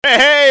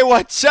Hey,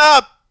 what's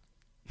up?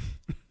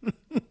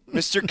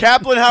 Mr.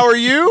 Kaplan, how are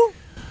you?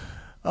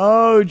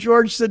 Oh,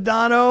 George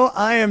Sedano,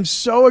 I am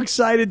so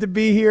excited to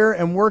be here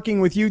and working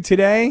with you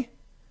today.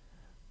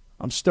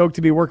 I'm stoked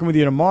to be working with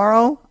you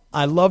tomorrow.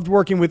 I loved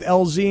working with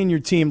LZ and your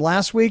team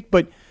last week,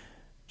 but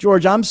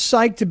George, I'm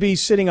psyched to be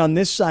sitting on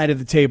this side of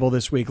the table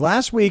this week.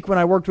 Last week when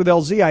I worked with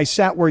LZ, I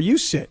sat where you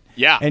sit.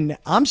 Yeah. And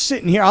I'm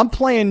sitting here. I'm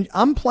playing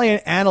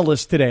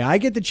analyst today. I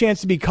get the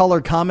chance to be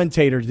color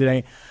commentator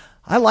today.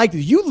 I like it.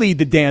 You lead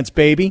the dance,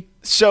 baby.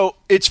 So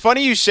it's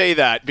funny you say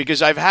that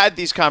because I've had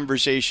these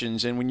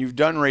conversations, and when you've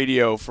done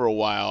radio for a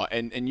while,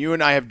 and you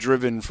and I have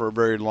driven for a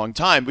very long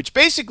time, which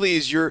basically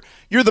is you're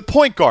the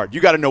point guard.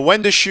 You got to know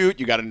when to shoot.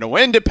 You got to know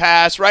when to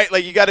pass, right?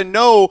 Like you got to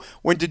know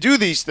when to do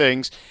these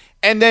things.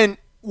 And then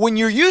when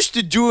you're used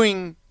to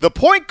doing the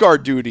point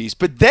guard duties,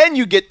 but then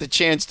you get the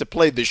chance to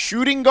play the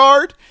shooting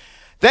guard,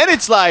 then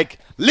it's like,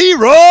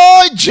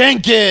 Leroy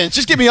Jenkins,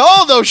 just give me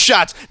all those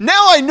shots.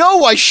 Now I know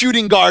why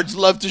shooting guards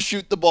love to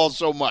shoot the ball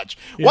so much.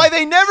 Yeah. Why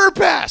they never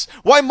pass.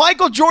 Why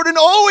Michael Jordan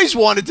always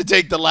wanted to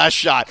take the last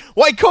shot.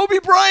 Why Kobe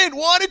Bryant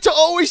wanted to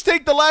always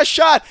take the last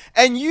shot.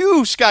 And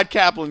you, Scott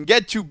Kaplan,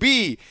 get to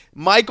be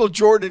Michael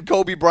Jordan and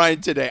Kobe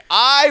Bryant today.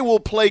 I will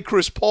play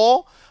Chris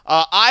Paul.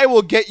 I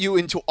will get you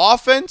into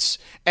offense,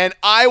 and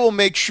I will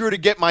make sure to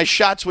get my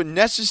shots when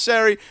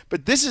necessary.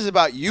 But this is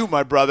about you,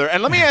 my brother.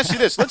 And let me ask you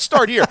this. Let's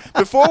start here.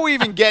 Before we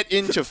even get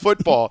into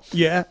football,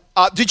 yeah.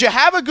 Did you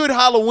have a good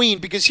Halloween?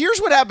 Because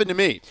here's what happened to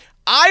me.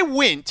 I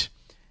went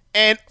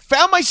and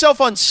found myself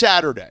on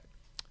Saturday.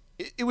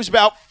 It was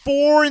about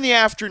 4 in the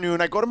afternoon.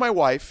 I go to my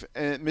wife,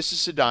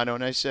 Mrs. Sedano,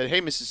 and I said, hey,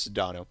 Mrs.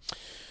 Sedano,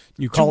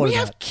 you call do her we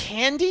have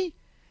candy?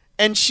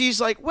 And she's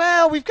like,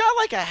 well, we've got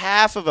like a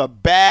half of a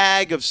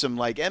bag of some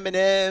like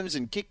M&Ms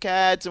and Kit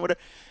Kats and whatever.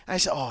 And I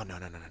said, oh, no.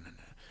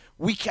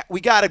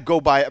 We got to go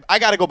buy – I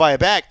got to go buy a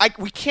bag.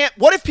 We can't –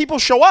 what if people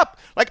show up?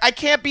 Like, I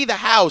can't be the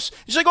house.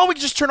 She's like, oh, we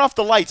can just turn off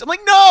the lights. I'm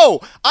like,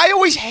 no. I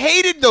always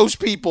hated those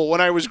people when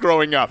I was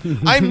growing up.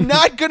 I'm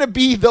not going to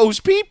be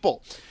those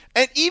people.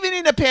 And even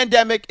in a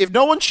pandemic, if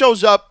no one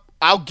shows up,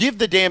 I'll give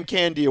the damn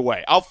candy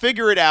away. I'll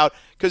figure it out.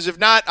 Because if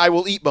not, I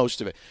will eat most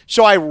of it.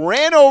 So I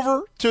ran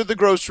over to the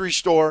grocery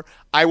store.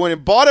 I went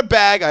and bought a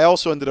bag. I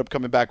also ended up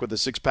coming back with a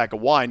 6-pack of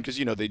wine because,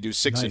 you know, they do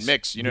 6 and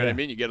mix. You know what I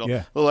mean? You get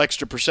a little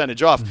extra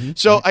percentage off. Mm-hmm.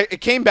 So I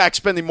came back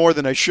spending more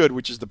than I should,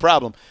 which is the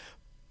problem.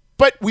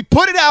 But we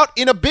put it out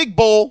in a big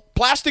bowl,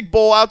 plastic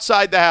bowl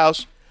outside the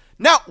house.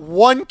 Not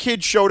one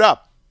kid showed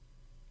up.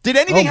 Did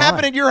anything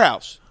happen at your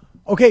house?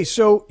 Okay,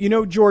 so, you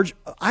know, George,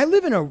 I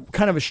live in a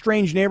kind of a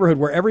strange neighborhood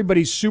where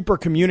everybody's super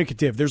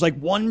communicative. There's like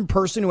one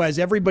person who has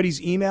everybody's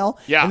email,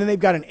 and then they've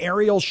got an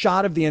aerial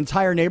shot of the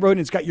entire neighborhood,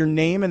 and it's got your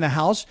name in the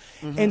house.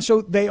 Mm-hmm. And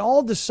so they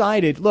all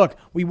decided, look,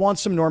 we want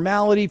some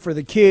normality for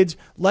the kids.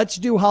 Let's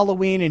do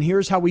Halloween, and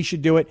here's how we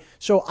should do it.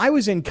 So I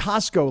was in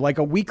Costco like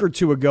a week or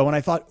two ago, and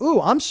I thought, ooh,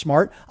 I'm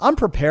smart. I'm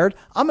prepared.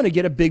 I'm going to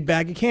get a big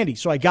bag of candy.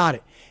 So I got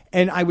it.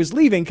 And I was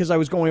leaving because I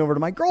was going over to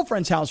my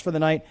girlfriend's house for the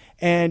night,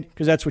 and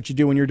because that's what you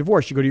do when you're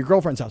divorced. You go to your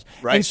girlfriend's house.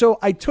 Right. And so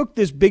I took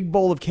this big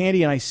bowl of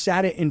candy, and I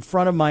sat it in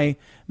front of my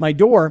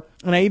door,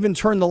 and I even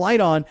turned the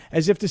light on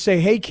as if to say,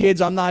 hey,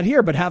 kids, I'm not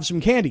here, but have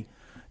some candy.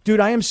 Dude,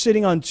 I am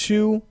sitting on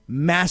 2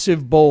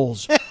 massive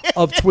bowls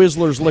of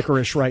Twizzlers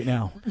licorice right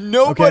now.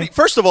 Nobody. Okay?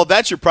 First of all,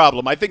 that's your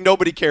problem. I think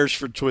nobody cares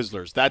for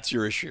Twizzlers. That's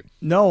your issue.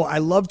 No, I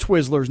love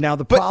Twizzlers. Now,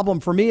 the problem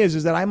for me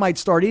is that I might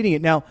start eating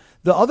it. Now,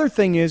 the other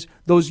thing is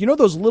those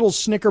little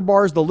Snicker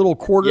bars, the little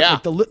quarter,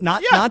 like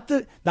not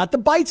the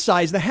bite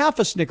size, the half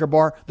a Snicker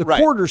bar, the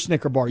quarter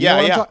Snicker bar. You know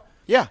what I'm talking?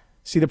 Yeah.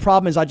 See, the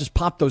problem is I just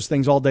pop those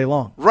things all day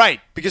long.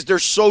 Right, because they're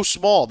so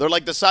small. They're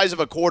like the size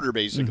of a quarter,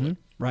 basically.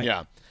 Mm-hmm.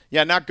 Right.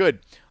 Yeah, not good.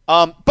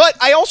 But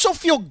I also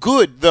feel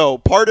good, though.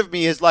 Part of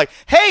me is like,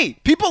 hey,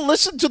 people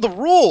listen to the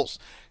rules.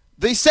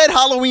 They said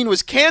Halloween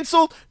was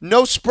canceled,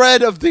 no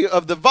spread of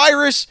the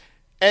virus,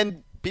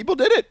 and people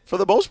did it for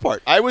the most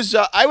part.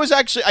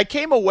 I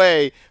came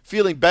away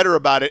feeling better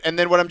about it, and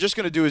then what I'm just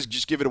going to do is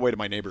just give it away to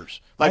my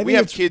neighbors. Like, we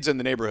have kids in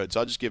the neighborhood,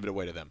 so I'll just give it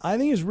away to them. I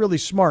think it's really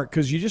smart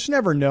because you just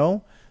never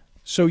know.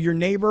 So your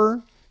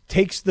neighbor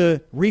takes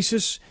the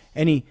Reese's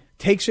and he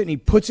takes it and he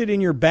puts it in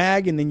your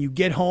bag, and then you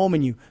get home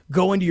and you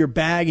go into your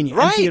bag and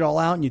you empty it all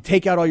out and you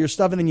take out all your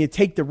stuff, and then you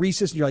take the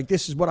Reese's and you're like,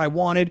 this is what I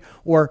wanted.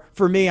 Or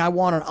for me, I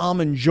want an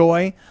Almond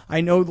Joy. I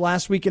know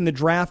last week in the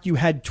draft you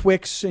had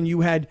Twix and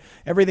you had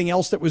everything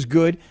else that was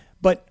good,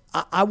 but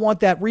I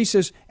want that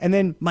Reese's. And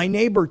then my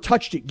neighbor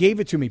touched it, gave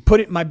it to me, put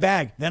it in my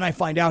bag. Then I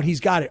find out he's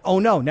got it. Oh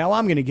no, now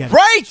I'm going to get it.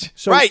 Right.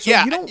 So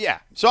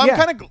I'm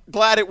kind of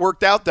glad it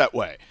worked out that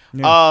way.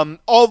 Yeah.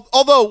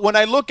 Although when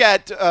I look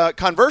at,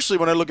 conversely,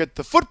 when I look at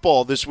the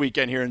football this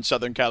weekend here in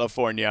Southern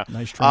California,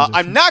 nice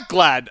I'm not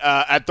glad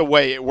at the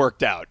way it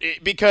worked out.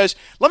 Because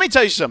let me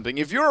tell you something.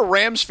 If you're a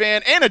Rams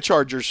fan and a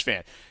Chargers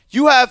fan,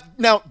 you have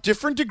now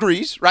different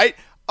degrees, right?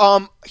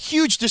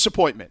 Huge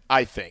disappointment,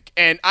 I think.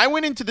 And I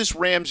went into this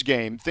Rams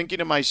game thinking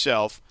to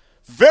myself,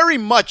 very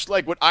much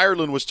like what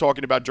Ireland was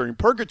talking about during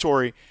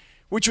Purgatory,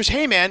 which was,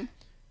 hey, man,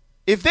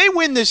 if they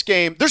win this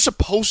game, they're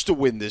supposed to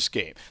win this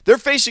game. They're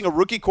facing a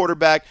rookie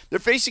quarterback. They're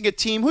facing a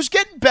team who's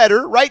getting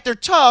better, right? They're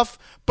tough,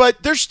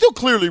 but they're still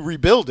clearly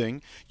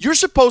rebuilding. You're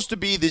supposed to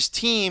be this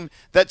team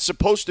that's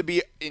supposed to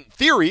be, in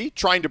theory,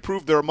 trying to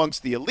prove they're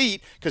amongst the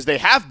elite, because they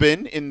have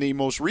been in the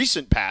most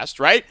recent past,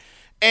 right?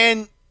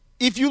 And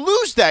if you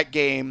lose that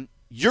game,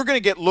 you're going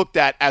to get looked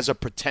at as a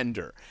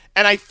pretender.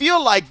 And I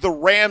feel like the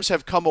Rams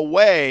have come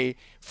away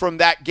from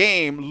that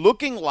game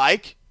looking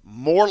like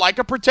more like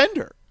a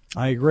pretender.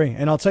 I agree.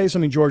 And I'll tell you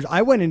something, George.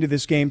 I went into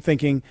this game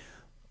thinking,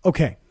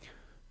 okay,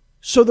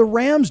 so the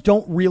Rams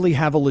don't really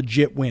have a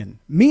legit win,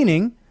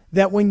 meaning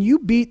that when you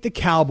beat the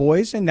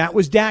Cowboys, and that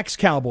was Dak's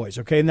Cowboys,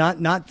 okay, not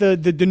the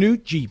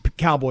DiNucci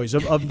Cowboys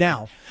of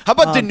now. How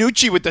about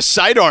DiNucci with the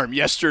sidearm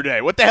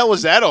yesterday? What the hell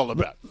was that all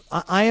about?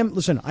 I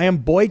am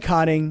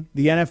boycotting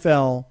the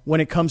NFL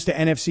when it comes to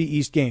NFC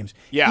East games.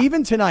 Yeah.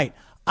 Even tonight,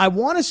 I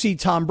want to see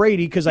Tom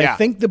Brady because I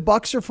think the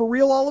Bucs are for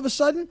real all of a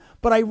sudden,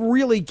 but I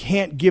really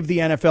can't give the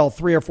NFL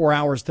 3 or 4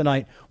 hours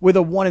tonight with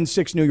a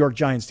 1-6 New York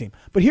Giants team.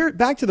 But here,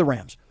 back to the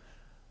Rams.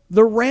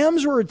 The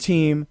Rams were a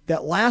team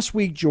that last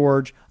week,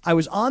 George, I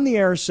was on the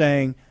air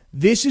saying,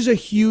 this is a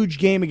huge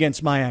game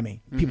against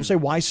Miami. People say,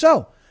 why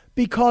so?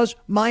 Because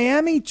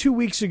Miami 2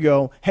 weeks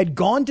ago had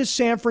gone to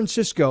San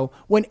Francisco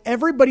when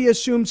everybody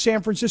assumed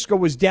San Francisco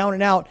was down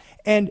and out,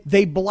 and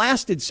they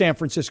blasted San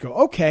Francisco.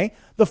 Okay,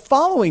 the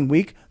following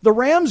week, the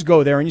Rams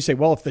go there, and you say,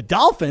 well, if the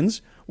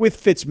Dolphins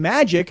with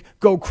Fitzmagic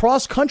go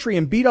cross-country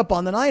and beat up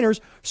on the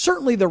Niners,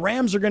 certainly the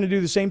Rams are going to do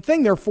the same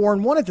thing. They're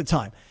 4-1 at the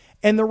time.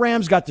 And the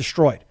Rams got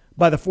destroyed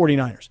by the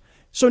 49ers.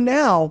 So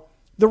now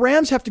the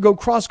Rams have to go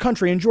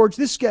cross-country, and George,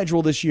 this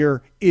schedule this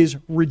year is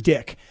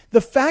ridiculous.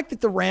 The fact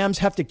that the Rams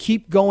have to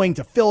keep going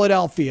to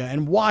Philadelphia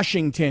and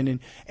Washington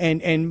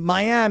and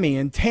Miami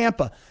and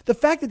Tampa, the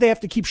fact that they have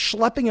to keep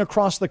schlepping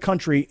across the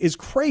country is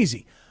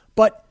crazy.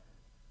 But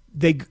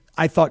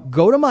I thought,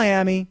 go to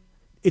Miami.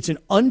 It's an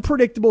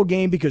unpredictable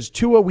game because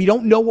Tua, we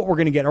don't know what we're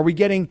going to get. Are we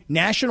getting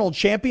national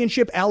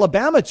championship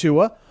Alabama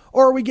Tua,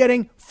 or are we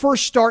getting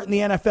first start in the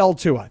NFL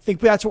Tua? I think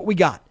that's what we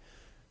got.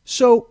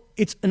 So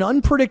it's an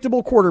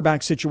unpredictable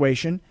quarterback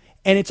situation,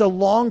 and it's a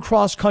long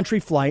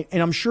cross-country flight.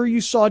 And I'm sure you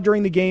saw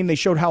during the game, they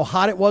showed how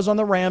hot it was on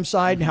the Rams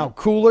side and how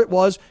cool it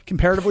was,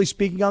 comparatively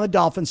speaking, on the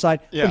Dolphins side.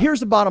 Yeah. But here's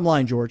the bottom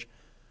line, George.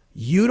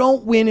 You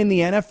don't win in the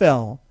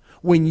NFL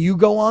when you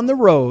go on the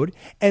road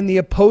and the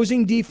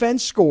opposing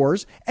defense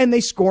scores and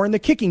they score in the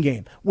kicking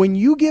game. When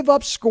you give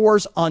up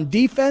scores on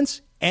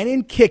defense and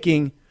in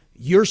kicking,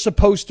 you're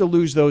supposed to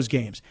lose those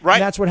games. Right.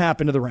 And that's what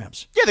happened to the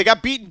Rams. Yeah, they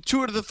got beaten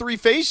 2 out of the 3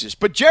 phases.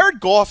 But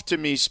Jared Goff, to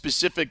me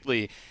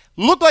specifically,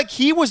 looked like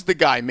he was the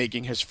guy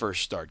making his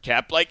first start,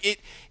 Cap. Like,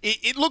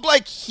 it looked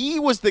like he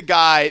was the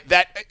guy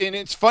that, and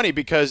it's funny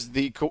because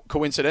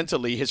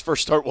coincidentally, his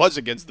first start was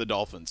against the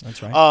Dolphins.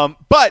 That's right.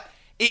 But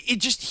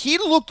he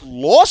looked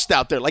lost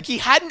out there. Like he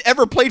hadn't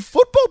ever played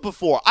football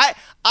before. I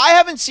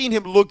haven't seen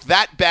him look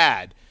that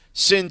bad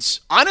since,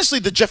 honestly,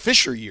 the Jeff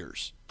Fisher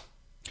years.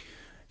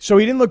 So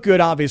he didn't look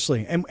good,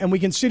 obviously. And we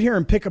can sit here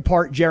and pick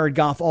apart Jared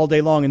Goff all day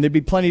long, and there'd be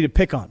plenty to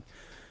pick on.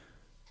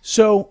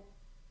 So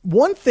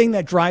one thing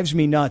that drives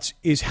me nuts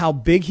is how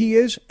big he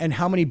is and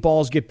how many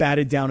balls get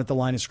batted down at the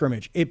line of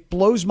scrimmage. It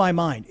blows my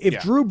mind.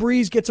 If Drew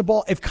Brees gets a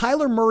ball, if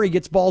Kyler Murray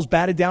gets balls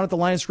batted down at the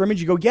line of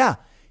scrimmage, you go, yeah,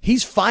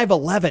 he's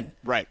 5'11".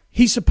 Right.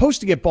 He's supposed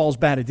to get balls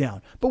batted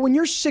down. But when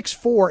you're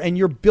 6'4" and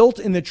you're built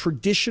in the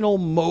traditional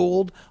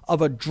mold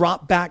of a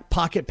drop-back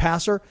pocket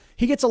passer,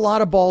 he gets a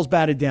lot of balls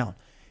batted down.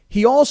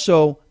 He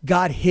also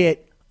got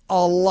hit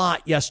a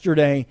lot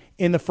yesterday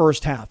in the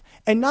first half.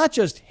 And not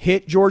just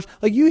hit, George.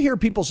 Like you hear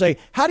people say,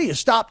 how do you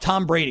stop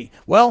Tom Brady?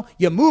 Well,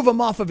 you move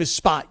him off of his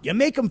spot. You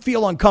make him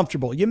feel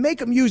uncomfortable. You make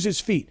him use his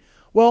feet.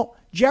 Well,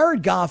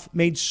 Jared Goff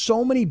made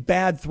so many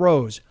bad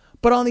throws.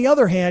 But on the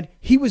other hand,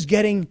 he was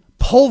getting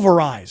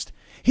pulverized.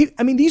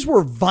 These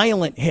were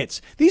violent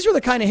hits. These were the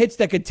kind of hits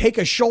that could take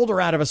a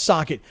shoulder out of a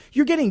socket.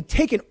 You're getting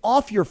taken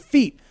off your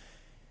feet.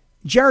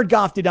 Jared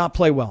Goff did not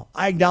play well.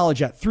 I acknowledge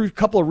that. Threw a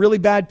couple of really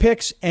bad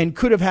picks and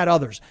could have had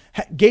others.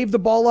 Gave the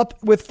ball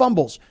up with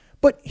fumbles.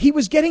 But he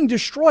was getting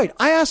destroyed.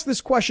 I asked this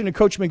question to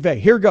Coach McVay.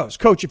 Here goes.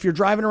 Coach, if you're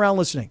driving around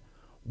listening,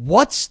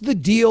 what's the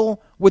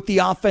deal with the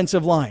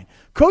offensive line?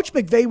 Coach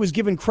McVay was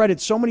given credit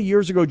so many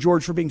years ago,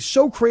 George, for being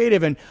so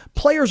creative, and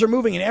players are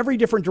moving in every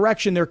different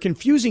direction. They're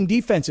confusing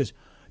defenses.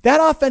 That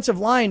offensive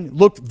line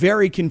looked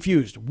very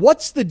confused.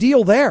 What's the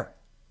deal there?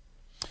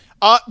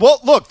 Well,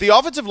 look, the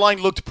offensive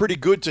line looked pretty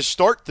good to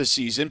start the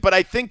season, but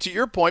I think to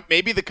your point,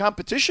 maybe the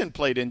competition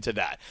played into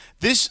that.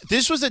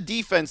 This was a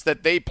defense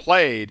that they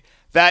played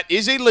that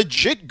is a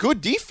legit good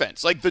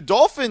defense. Like the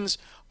Dolphins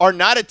are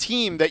not a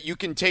team that you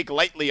can take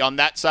lightly on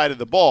that side of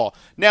the ball.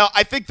 Now,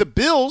 I think the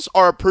Bills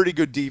are a pretty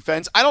good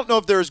defense. I don't know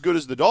if they're as good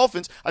as the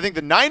Dolphins. I think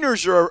the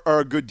Niners are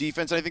a good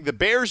defense, and I think the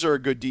Bears are a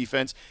good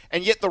defense,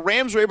 and yet the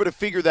Rams were able to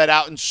figure that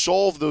out and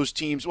solve those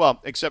teams, well,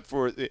 except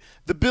for the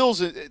Bills.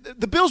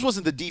 The Bills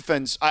wasn't the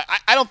defense.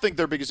 I don't think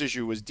their biggest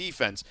issue was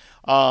defense,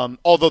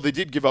 although they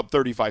did give up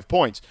 35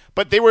 points.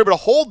 But they were able to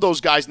hold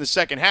those guys in the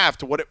second half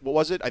to what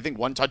was it? I think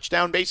 1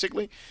 touchdown,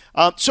 basically.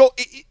 So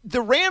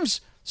the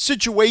Rams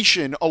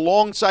situation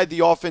alongside the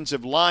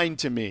offensive line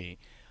to me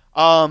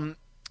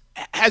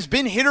has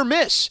been hit or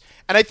miss.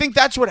 And I think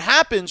that's what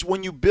happens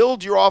when you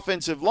build your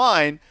offensive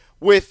line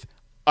with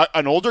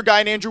an older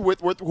guy in Andrew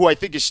Whitworth, who I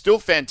think is still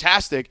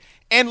fantastic.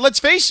 And let's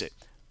face it,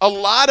 a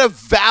lot of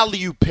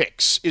value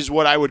picks is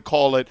what I would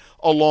call it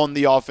along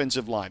the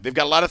offensive line. They've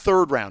got a lot of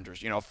third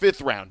rounders, a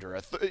fifth rounder,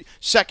 a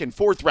second,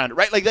 fourth rounder,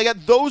 right? Like they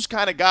got those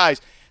kind of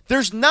guys.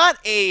 There's not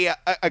a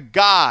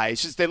guy,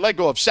 since they let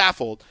go of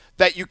Saffold,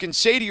 that you can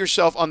say to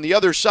yourself on the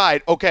other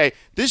side, okay,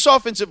 this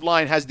offensive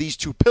line has these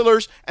two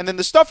pillars, and then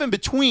the stuff in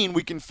between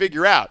we can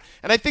figure out.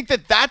 And I think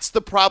that that's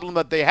the problem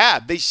that they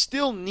have. They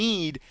still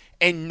need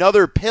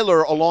another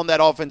pillar along that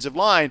offensive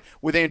line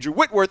with Andrew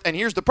Whitworth, and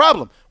here's the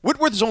problem.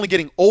 Whitworth is only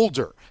getting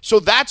older. So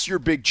that's your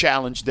big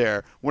challenge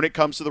there when it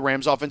comes to the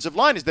Rams offensive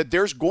line, is that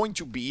there's going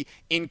to be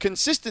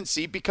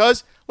inconsistency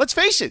because, let's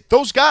face it,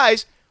 those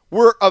guys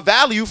were a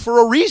value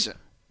for a reason.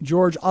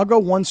 George, I'll go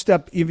one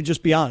step even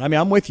just beyond. I mean,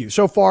 I'm with you.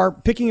 So far,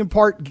 picking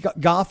apart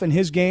Goff and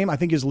his game, I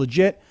think is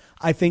legit.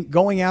 I think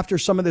going after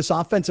some of this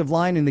offensive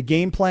line and the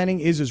game planning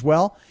is as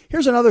well.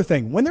 Here's another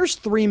thing. When there's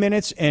 3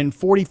 minutes and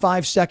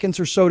 45 seconds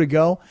or so to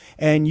go,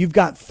 and you've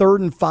got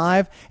 3rd and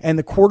 5, and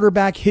the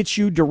quarterback hits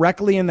you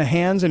directly in the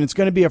hands, and it's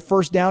going to be a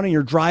first down, and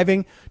you're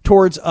driving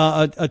towards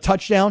a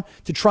touchdown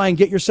to try and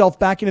get yourself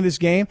back into this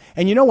game.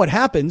 And you know what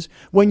happens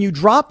when you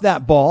drop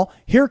that ball?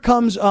 Here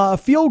comes a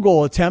field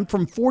goal attempt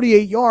from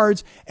 48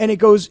 yards, and it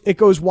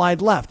goes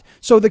wide left.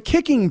 So the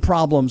kicking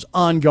problem's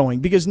ongoing,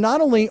 because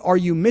not only are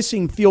you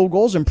missing field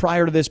goals and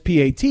prior to this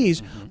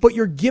PATs, but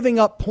you're giving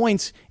up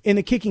points in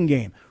the kicking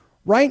game.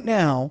 Right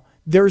now,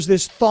 there's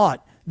this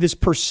thought, this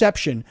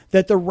perception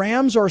that the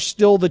Rams are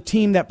still the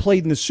team that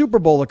played in the Super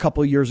Bowl a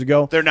couple of years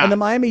ago. They're not. And the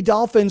Miami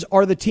Dolphins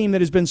are the team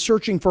that has been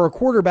searching for a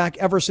quarterback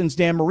ever since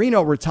Dan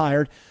Marino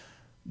retired.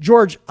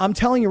 George, I'm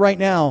telling you right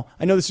now,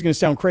 I know this is going to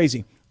sound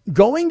crazy.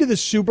 Going to the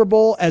Super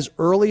Bowl as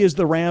early as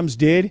the Rams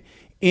did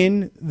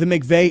in the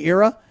McVay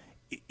era,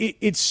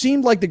 it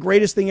seemed like the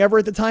greatest thing ever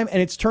at the time,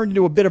 and it's turned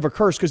into a bit of a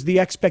curse because the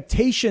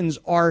expectations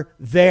are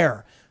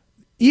there.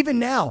 Even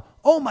now,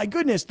 oh my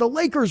goodness, the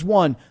Lakers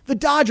won, the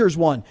Dodgers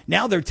won.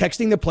 Now they're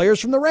texting the players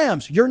from the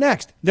Rams. You're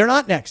next. They're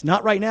not next.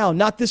 Not right now.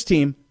 Not this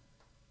team.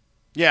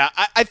 Yeah,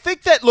 I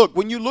think that, look,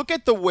 when you look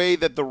at the way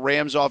that the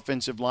Rams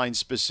offensive line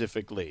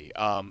specifically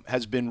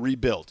has been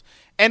rebuilt,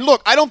 and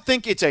look, I don't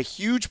think it's a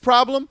huge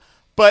problem,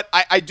 but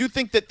I do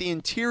think that the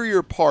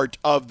interior part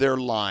of their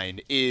line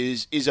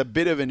is a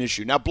bit of an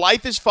issue. Now,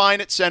 Blythe is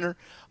fine at center.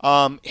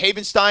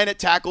 Havenstein at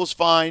tackle is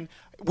fine.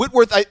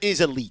 Whitworth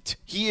is elite.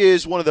 He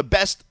is one of the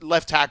best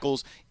left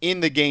tackles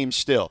in the game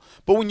still.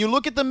 But when you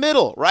look at the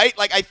middle, right,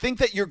 like I think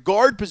that your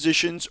guard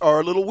positions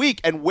are a little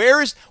weak. And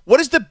what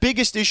is the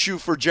biggest issue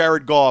for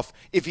Jared Goff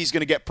if he's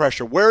going to get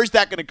pressure? Where is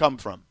that going to come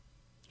from?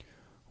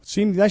 It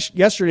seemed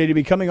yesterday to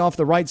be coming off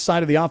the right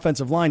side of the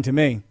offensive line to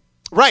me.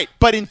 Right,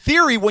 but in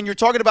theory, when you're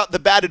talking about the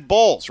batted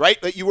balls,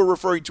 right, that you were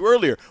referring to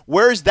earlier,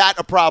 where is that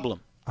a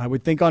problem? I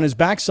would think on his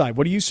backside.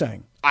 What are you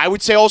saying? I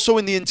would say also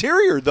in the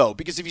interior, though,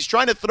 because if he's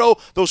trying to throw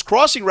those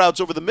crossing routes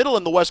over the middle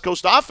in the West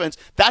Coast offense,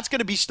 that's going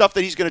to be stuff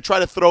that he's going to try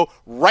to throw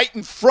right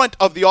in front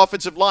of the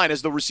offensive line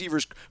as the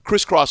receivers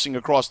crisscrossing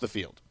across the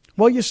field.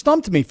 Well, you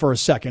stumped me for a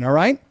second, all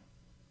right?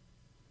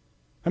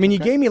 I mean, you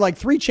gave me like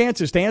 3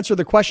 chances to answer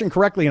the question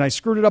correctly, and I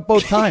screwed it up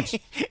both times.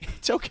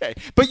 It's okay.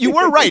 But you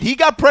were right. He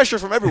got pressure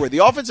from everywhere. The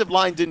offensive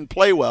line didn't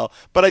play well,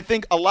 but I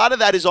think a lot of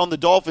that is on the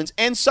Dolphins,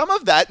 and some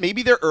of that,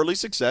 maybe their early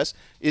success,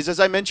 is, as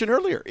I mentioned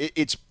earlier,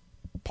 it's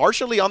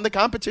partially on the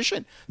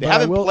competition. They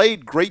haven't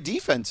played great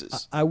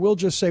defenses. I will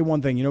just say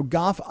one thing.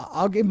 Goff,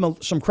 I'll give him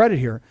some credit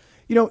here.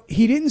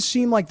 He didn't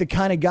seem like the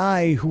kind of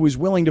guy who was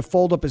willing to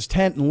fold up his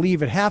tent and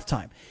leave at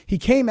halftime. He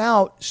came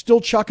out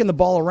still chucking the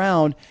ball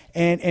around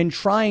and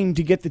trying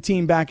to get the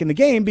team back in the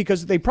game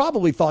because they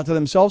probably thought to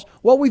themselves,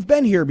 well, we've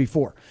been here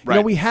before.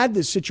 Right. We had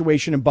this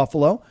situation in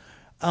Buffalo.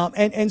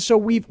 And so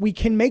we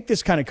can make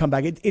this kind of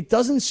comeback. It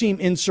doesn't seem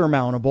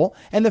insurmountable.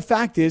 And the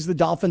fact is the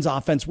Dolphins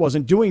offense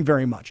wasn't doing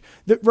very much.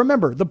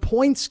 Remember, the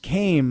points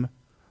came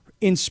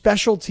in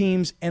special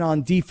teams and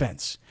on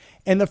defense.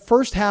 And the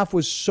first half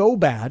was so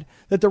bad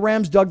that the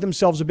Rams dug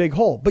themselves a big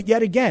hole. But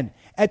yet again,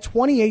 at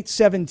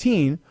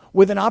 28-17,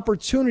 with an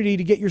opportunity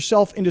to get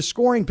yourself into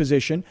scoring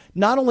position,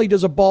 not only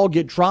does a ball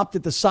get dropped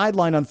at the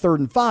sideline on 3rd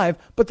and 5,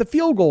 but the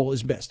field goal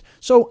is missed.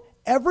 So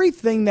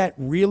everything that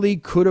really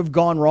could have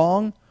gone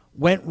wrong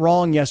went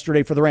wrong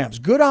yesterday for the Rams.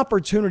 Good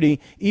opportunity,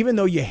 even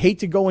though you hate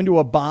to go into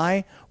a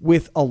bye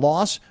with a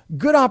loss,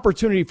 good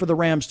opportunity for the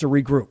Rams to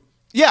regroup.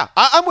 Yeah,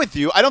 I'm with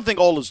you. I don't think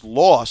all is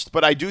lost,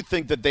 but I do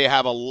think that they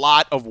have a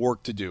lot of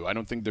work to do. I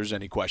don't think there's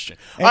any question.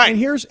 And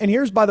here's,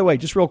 by the way,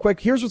 just real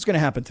quick, here's what's going to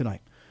happen tonight.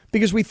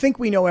 Because we think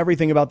we know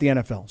everything about the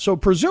NFL. So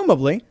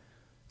presumably,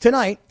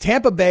 tonight,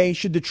 Tampa Bay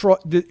should destroy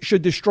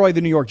the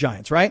New York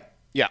Giants, right?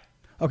 Yeah.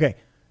 Okay.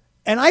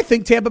 And I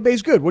think Tampa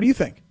Bay's good. What do you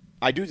think?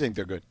 I do think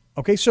they're good.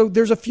 Okay, so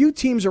there's a few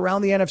teams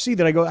around the NFC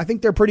that I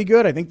think they're pretty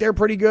good. I think they're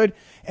pretty good.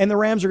 And the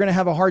Rams are going to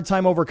have a hard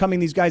time overcoming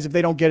these guys if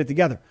they don't get it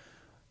together.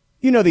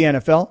 You know the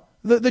NFL.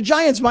 The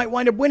Giants might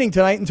wind up winning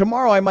tonight, and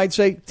tomorrow I might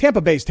say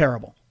Tampa Bay's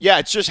terrible. Yeah,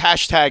 it's just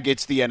hashtag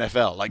it's the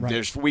NFL. Like,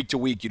 there's week to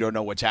week, you don't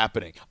know what's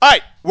happening. All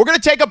right, we're going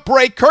to take a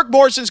break. Kirk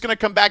Morrison is going to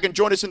come back and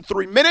join us in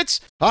 3 minutes.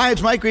 Hi,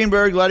 it's Mike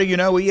Greenberg letting you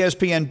know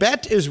ESPN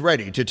Bet is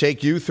ready to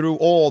take you through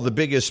all the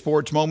biggest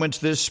sports moments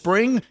this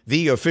spring.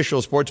 The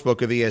official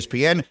sportsbook of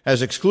ESPN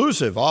has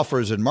exclusive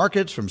offers and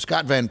markets from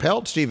Scott Van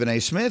Pelt, Stephen A.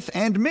 Smith,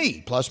 and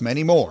me, plus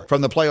many more.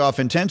 From the playoff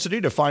intensity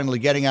to finally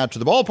getting out to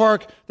the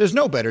ballpark, there's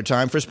no better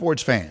time for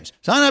sports fans.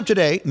 Sign up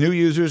today. New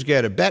users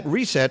get a bet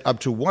reset up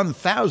to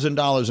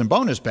 $1,000 in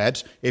bonus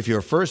bets if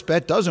your first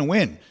bet doesn't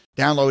win.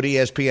 Download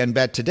ESPN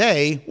Bet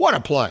today. What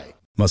a play.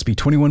 Must be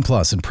 21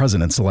 plus and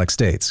present in select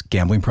states.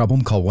 Gambling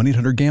problem? Call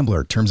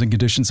 1-800-GAMBLER. Terms and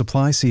conditions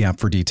apply. See app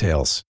for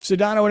details.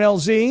 Sedano and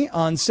LZ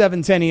on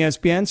 710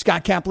 ESPN.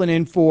 Scott Kaplan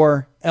in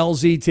for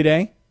LZ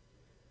today.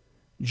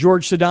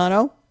 George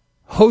Sedano,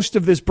 host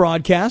of this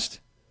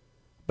broadcast,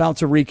 about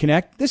to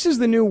reconnect. This is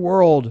the new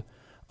world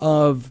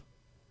of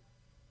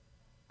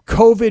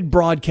COVID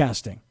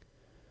broadcasting.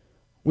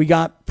 We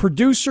got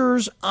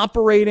producers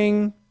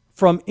operating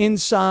from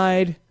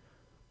inside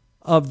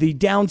of the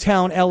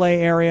downtown LA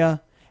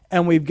area,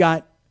 and we've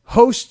got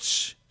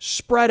hosts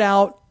spread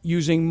out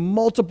using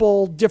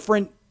multiple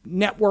different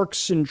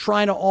networks and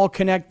trying to all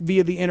connect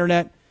via the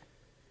internet.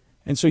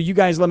 And so you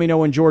guys let me know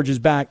when George is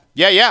back.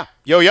 Yeah.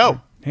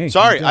 Yo. Hey,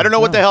 sorry, I don't know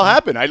what the hell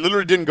happened. I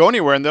literally didn't go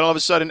anywhere, and then all of a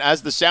sudden,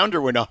 as the sounder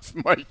went off,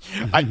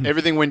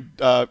 everything went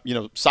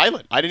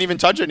silent. I didn't even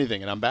touch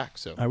anything, and I'm back.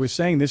 So I was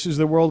saying this is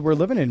the world we're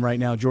living in right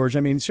now, George. I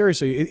mean,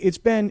 seriously, it's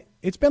been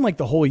like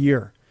the whole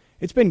year.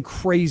 It's been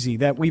crazy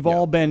that we've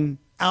all been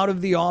out of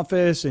the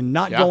office and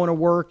not going to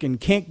work and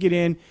can't get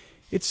in.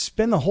 It's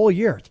been the whole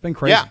year. It's been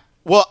crazy. Yeah.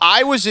 Well,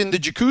 I was in the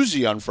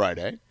jacuzzi on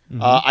Friday.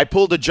 I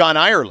pulled a John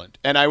Ireland,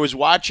 and I was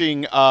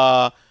watching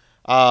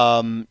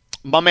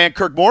my man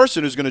Kirk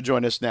Morrison, who's going to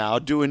join us now,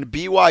 doing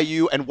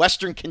BYU and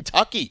Western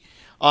Kentucky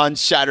on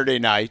Saturday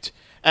night.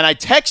 And I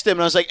texted him,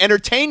 and I was like,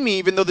 entertain me,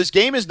 even though this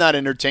game is not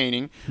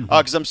entertaining,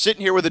 because I'm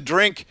sitting here with a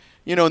drink,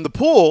 in the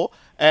pool.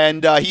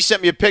 And he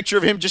sent me a picture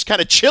of him just kind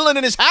of chilling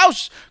in his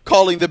house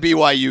calling the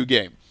BYU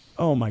game.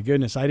 Oh, my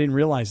goodness. I didn't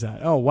realize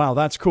that. Oh, wow.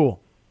 That's cool.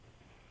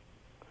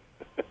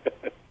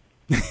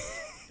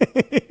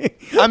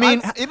 I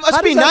mean, it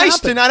must be nice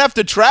to not have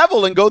to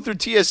travel and go through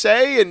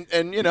TSA,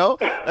 and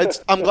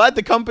I'm glad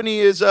the company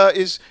is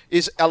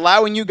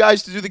allowing you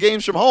guys to do the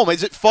games from home.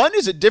 Is it fun?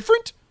 Is it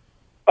different?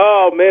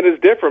 Oh man,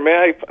 it's different,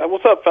 man. Hey,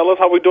 what's up, fellas?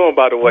 How we doing,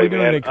 by the way,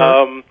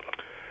 man?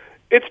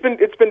 It's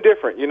been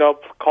different,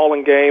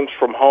 calling games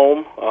from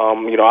home.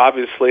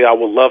 Obviously, I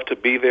would love to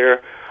be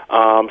there.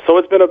 So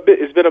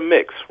it's been a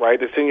mix, right?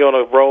 They send you on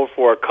the road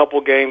for a couple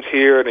games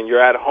here, and then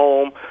you're at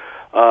home.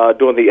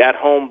 Doing the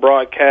at-home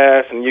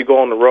broadcast, and you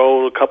go on the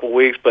road a couple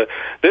weeks. But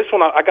this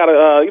one, I got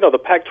the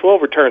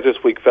Pac-12 returns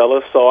this week,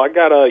 fellas. So I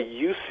got a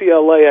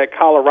UCLA at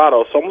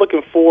Colorado. So I'm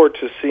looking forward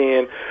to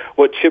seeing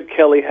what Chip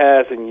Kelly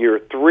has in year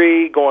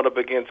 3, going up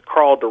against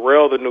Carl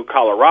Durrell, the new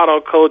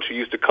Colorado coach who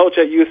used to coach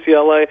at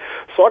UCLA.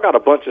 So I got a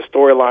bunch of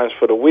storylines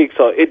for the week.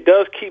 So it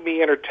does keep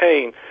me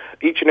entertained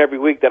each and every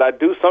week that I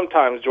do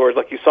sometimes, George,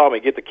 like you saw me,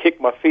 get to kick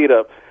my feet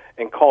up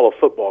and call a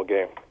football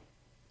game.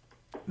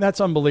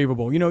 That's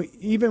unbelievable.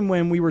 Even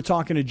when we were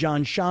talking to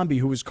John Shambi,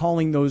 who was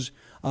calling those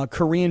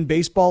Korean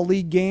Baseball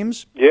League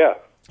games,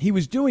 he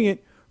was doing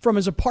it from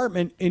his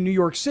apartment in New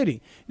York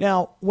City.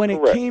 Now, when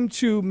it came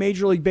to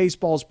Major League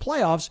Baseball's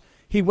playoffs,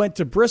 he went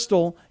to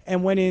Bristol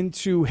and went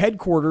into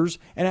headquarters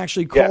and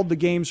actually called the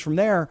games from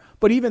there.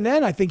 But even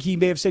then, I think he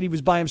may have said he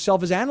was by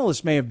himself. His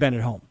analyst may have been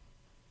at home.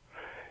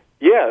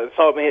 Yeah,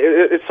 so I mean,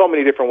 it's so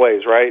many different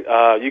ways,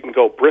 right? You can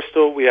go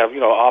Bristol. We have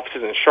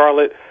offices in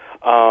Charlotte.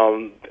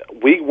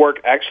 We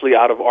work actually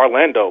out of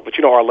Orlando, but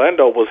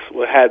Orlando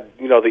had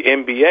the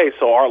NBA,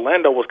 so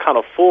Orlando was kind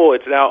of full.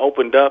 It's now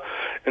opened up,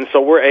 and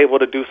so we're able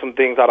to do some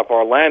things out of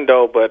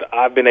Orlando. But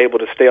I've been able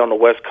to stay on the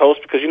West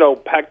Coast because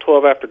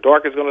Pac-12 After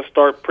Dark is going to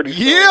start pretty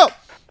soon.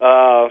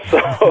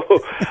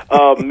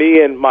 So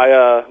me and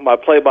my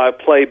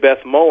play-by-play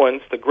Beth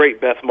Mowens, the great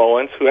Beth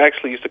Mowens, who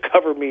actually used to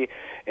cover me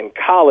in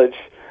college,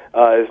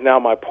 is now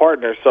my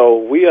partner. So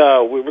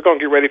we're going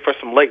to get ready for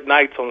some late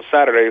nights on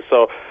Saturday.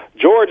 So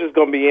George is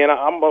going to be in. I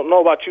don't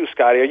know about you,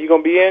 Scotty. Are you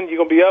going to be in? You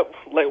going to be up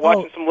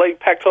watching some late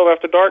Pac-12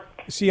 After Dark?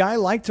 See, I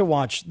like to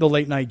watch the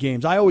late night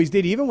games. I always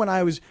did, even when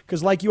I was,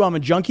 because like you, I'm a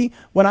junkie.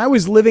 When I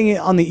was living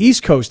on the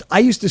East Coast, I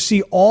used to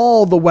see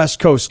all the West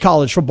Coast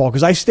college football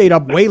because I stayed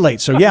up way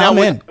late. So, yeah, I'm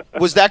in.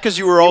 Was that because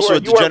you were also a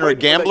degenerate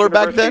gambler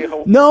back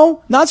then?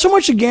 No, not so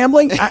much the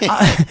gambling.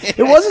 It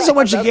wasn't so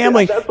much the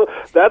gambling.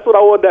 That's what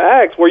I wanted to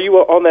ask. Were you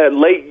on that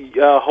late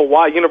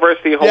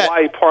University of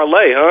Hawaii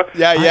parlay, huh?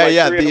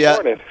 Yeah.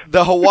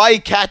 The Hawaii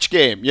catch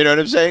game. You know what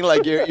I'm saying?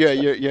 Like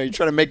you're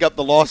trying to make up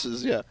the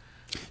losses. Yeah.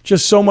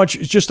 Just so much.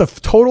 Just a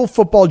total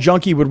football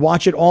junkie, would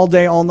watch it all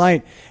day, all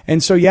night.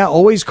 And so,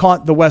 always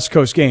caught the West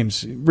Coast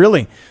games.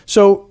 Really.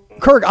 So,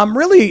 Kirk, I'm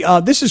really,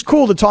 this is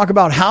cool to talk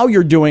about how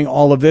you're doing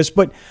all of this,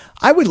 but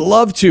I would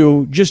love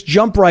to just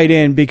jump right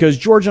in because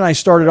George and I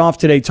started off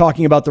today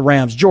talking about the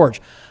Rams.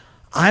 George,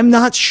 I'm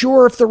not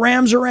sure if the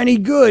Rams are any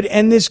good,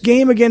 and this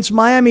game against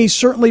Miami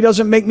certainly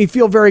doesn't make me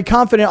feel very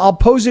confident. I'll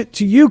pose it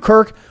to you,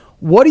 Kirk.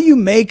 What do you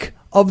make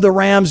of the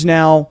Rams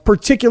now,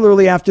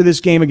 particularly after this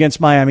game against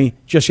Miami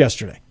just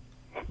yesterday?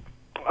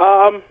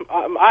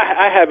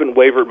 I haven't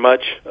wavered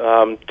much.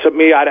 To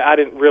me, I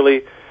didn't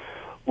really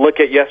look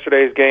at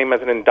yesterday's game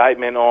as an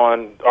indictment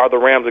on are the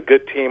Rams a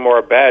good team or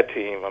a bad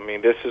team. I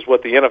mean, this is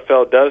what the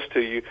NFL does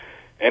to you,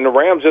 and the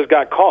Rams just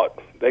got caught.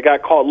 They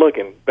got caught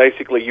looking.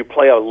 Basically, you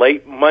play a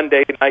late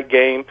Monday night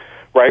game,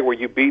 right, where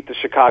you beat the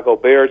Chicago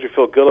Bears. You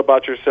feel good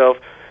about yourself.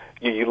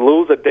 You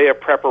lose a day of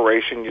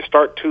preparation. You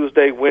start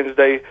Tuesday,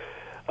 Wednesday,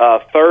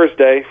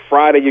 Thursday,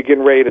 Friday. You're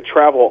getting ready to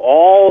travel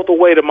all the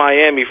way to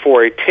Miami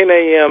for a 10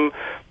 a.m.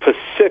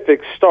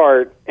 Pacific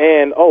start.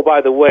 And, oh,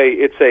 by the way,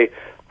 it's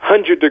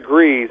 100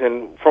 degrees.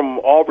 And from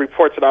all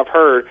reports that I've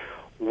heard,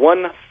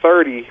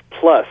 130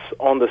 plus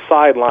on the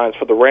sidelines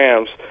for the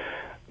Rams.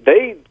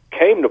 They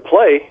came to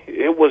play.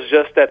 It was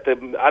just that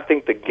I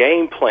think the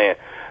game plan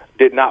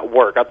did not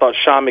work. I thought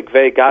Sean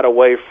McVay got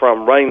away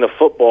from running the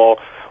football,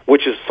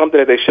 which is something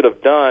that they should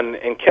have done,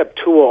 and kept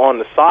Tua on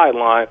the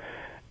sideline.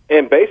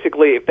 And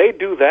basically, if they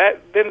do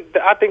that, then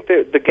I think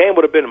the game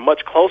would have been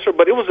much closer.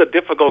 But it was a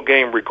difficult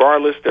game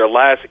regardless, their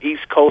last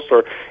East Coast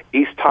or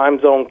East time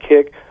zone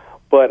kick.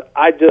 But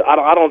I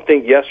don't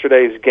think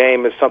yesterday's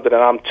game is something that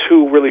I'm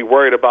too really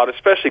worried about,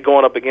 especially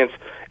going up against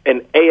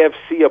an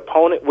AFC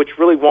opponent, which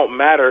really won't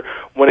matter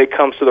when it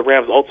comes to the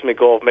Rams' ultimate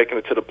goal of making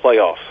it to the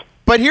playoffs.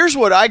 But here's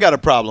what I got a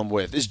problem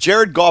with, is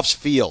Jared Goff's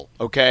feel,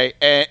 okay?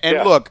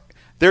 And look,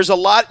 there's a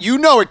lot, you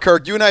know it,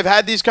 Kirk. You and I have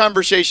had these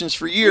conversations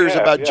for years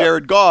about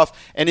Jared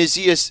Goff, and is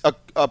he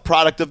a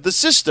product of the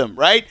system,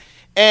 right?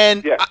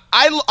 And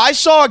I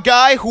saw a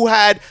guy who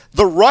had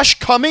the rush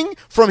coming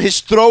from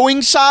his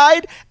throwing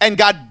side and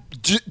got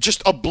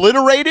just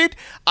obliterated.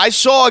 I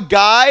saw a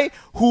guy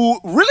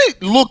who really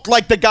looked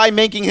like the guy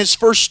making his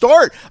first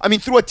start. I mean,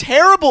 threw a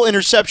terrible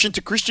interception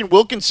to Christian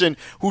Wilkinson,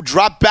 who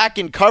dropped back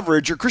in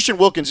coverage, or Christian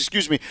Wilkins,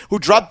 excuse me, who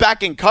dropped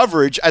back in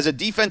coverage as a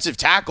defensive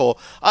tackle.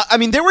 I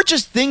mean, there were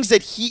just things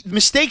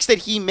mistakes that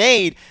he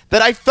made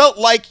that I felt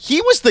like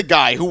he was the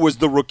guy who was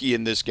the rookie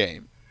in this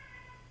game.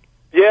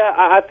 Yeah,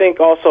 I think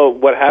also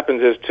what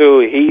happens is, too,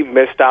 he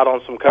missed out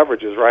on some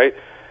coverages, right?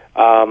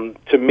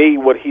 To me,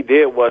 what he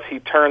did was he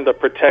turned the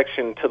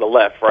protection to the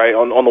left, right?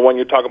 On the one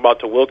you're talking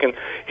about to Wilkins,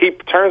 he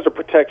turns the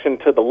protection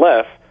to the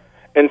left.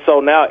 And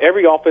so now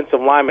every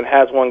offensive lineman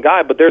has one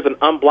guy, but there's an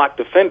unblocked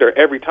defender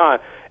every time.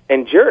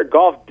 And Jared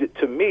Goff,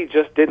 to me,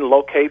 just didn't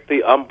locate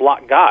the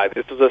unblocked guy.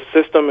 This is a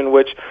system in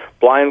which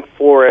Brian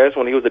Flores,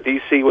 when he was a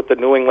DC with the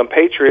New England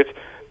Patriots,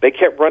 they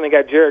kept running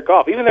at Jared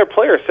Goff. Even their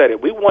players said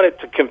it. We wanted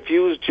to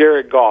confuse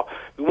Jared Goff.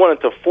 We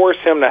wanted to force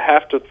him to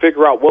have to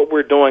figure out what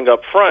we're doing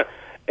up front.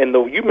 And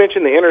you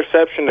mentioned the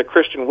interception to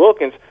Christian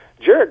Wilkins.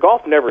 Jared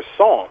Goff never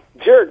saw him.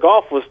 Jared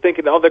Goff was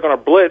thinking, oh, they're going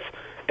to blitz,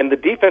 and the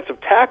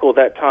defensive tackle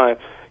that time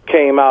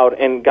came out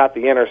and got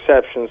the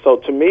interception. So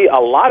to me, a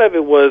lot of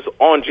it was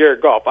on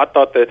Jared Goff. I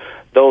thought that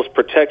those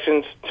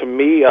protections, to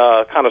me,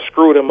 kind of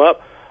screwed him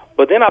up.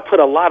 But then I put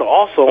a lot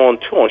also on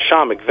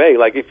Sean McVay.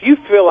 Like, if you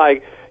feel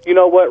like, you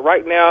know what,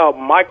 right now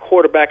my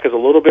quarterback is a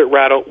little bit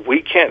rattled,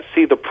 we can't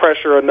see the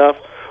pressure enough,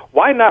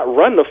 why not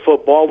run the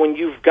football when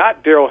you've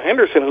got Darrell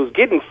Henderson, who's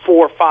getting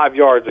 4 or 5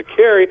 yards a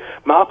carry,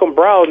 Malcolm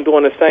Brown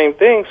doing the same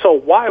thing? So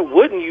why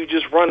wouldn't you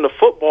just run the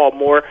football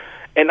more?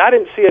 And I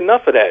didn't see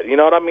enough of that. You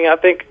know what I mean? I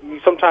think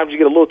sometimes you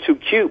get a little too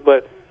cute,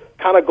 but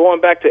kind of going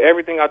back to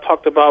everything I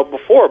talked about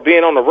before,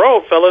 being on the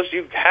road, fellas,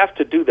 you have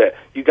to do that.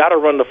 You got to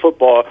run the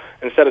football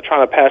instead of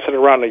trying to pass it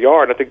around the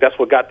yard. I think that's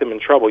what got them in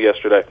trouble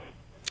yesterday.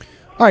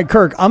 All right,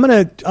 Kirk, I'm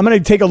gonna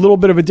take a little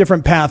bit of a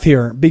different path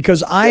here,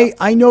 because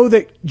I know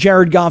that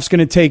Jared Goff's going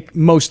to take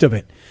most of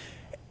it.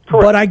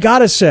 Correct. But I got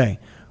to say,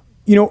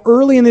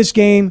 early in this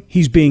game,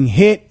 he's being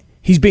hit.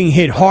 He's being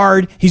hit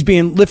hard. He's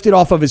being lifted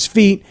off of his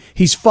feet.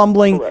 He's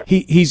fumbling. Correct.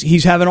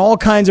 He's having all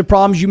kinds of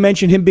problems. You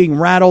mentioned him being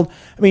rattled.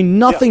 I mean,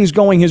 nothing's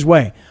going his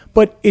way.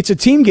 But it's a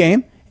team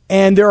game,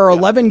 and there are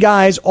 11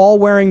 guys all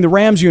wearing the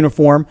Rams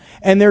uniform,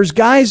 and there's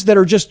guys that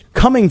are just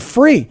coming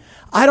free.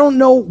 I don't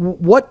know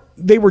what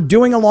they were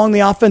doing along the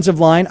offensive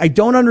line. I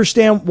don't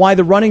understand why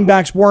the running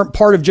backs weren't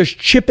part of just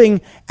chipping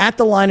at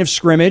the line of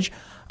scrimmage.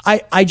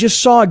 I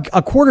just saw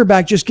a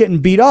quarterback just getting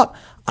beat up.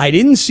 I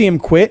didn't see him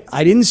quit.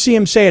 I didn't see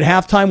him say at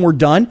halftime, we're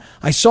done.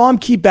 I saw him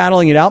keep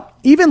battling it out.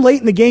 Even late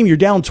in the game, you're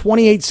down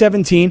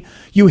 28-17.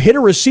 You hit a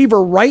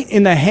receiver right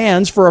in the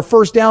hands for a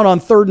first down on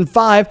 3rd and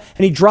 5,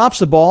 and he drops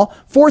the ball.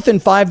 4th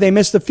and 5, they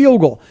missed the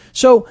field goal.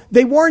 So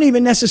they weren't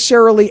even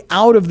necessarily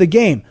out of the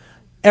game.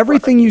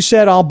 Everything you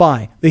said, I'll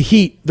buy. The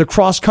heat, the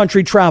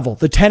cross-country travel,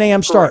 the 10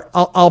 a.m. start,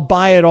 I'll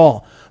buy it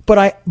all.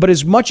 But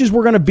as much as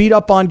we're going to beat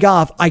up on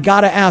Goff, I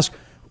got to ask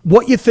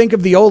what you think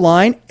of the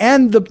O-line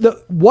and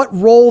what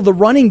role the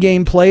running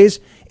game plays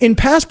in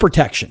pass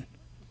protection.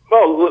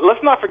 Well,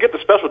 let's not forget the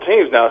special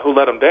teams now who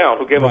let them down,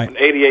 who gave up an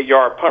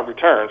 88-yard punt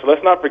return. So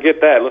let's not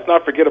forget that. Let's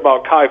not forget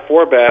about Kai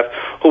Forbath,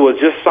 who was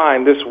just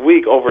signed this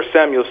week over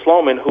Samuel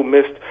Sloman, who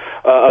missed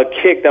a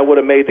kick that would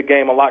have made the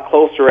game a lot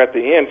closer at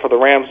the end for the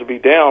Rams to be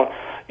down,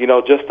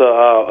 just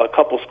a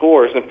couple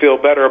scores and feel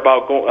better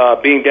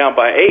about being down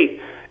by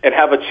 8 and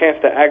have a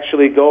chance to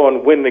actually go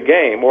and win the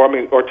game,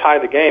 or tie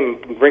the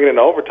game and bring it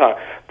into overtime.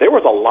 There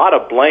was a lot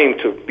of blame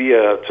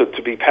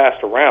to be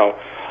passed around.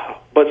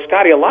 But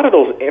Scotty, a lot of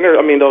those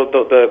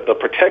the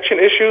protection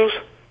issues,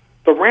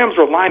 the Rams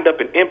were lined up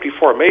in empty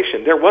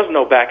formation. There was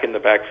no back in the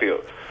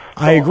backfield.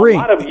 I agree. A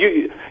lot of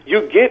you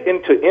get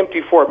into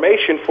empty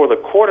formation for the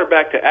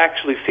quarterback to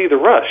actually see the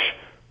rush.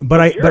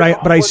 But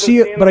I see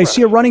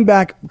a running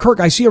back, Kirk.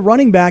 I see a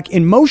running back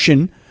in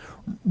motion,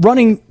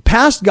 running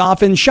past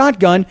Goff in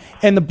shotgun,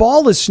 and the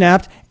ball is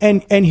snapped,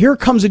 and here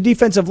comes a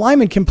defensive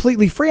lineman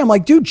completely free. I'm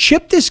like, dude,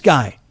 chip this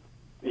guy.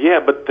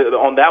 Yeah, but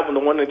on that one, the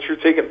one that you're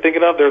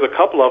thinking of, there's a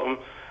couple of them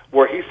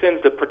where he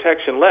sends the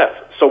protection left.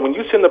 So when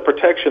you send the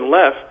protection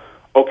left,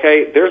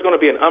 okay, there's going to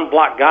be an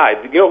unblocked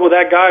guy. You know who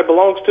that guy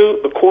belongs to?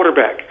 The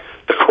quarterback.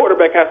 The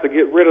quarterback has to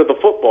get rid of the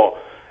football.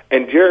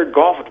 And Jared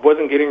Goff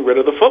wasn't getting rid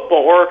of the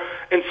football. Or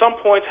in some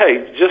points,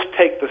 hey, just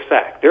take the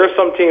sack. There are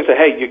some teams that,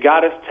 hey, you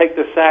got to take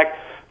the sack.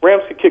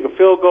 Rams can kick a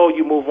field goal,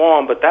 you move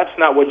on, but that's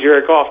not what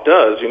Jared Goff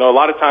does. A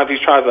lot of times he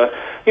tries to,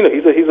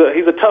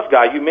 he's a tough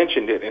guy. You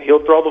mentioned it, and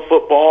he'll throw the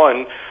football,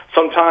 and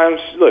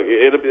sometimes, look,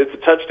 it's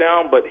a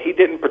touchdown, but he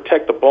didn't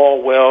protect the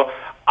ball well.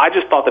 I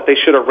just thought that they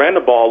should have ran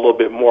the ball a little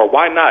bit more.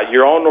 Why not?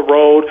 You're on the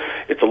road.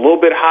 It's a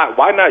little bit hot.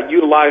 Why not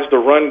utilize the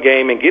run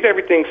game and get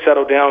everything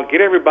settled down,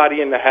 get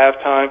everybody into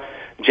halftime?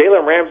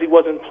 Jalen Ramsey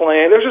wasn't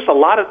playing. There's just a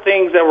lot of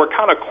things that were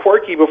kind of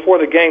quirky before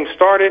the game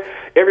started.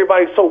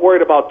 Everybody's so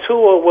worried about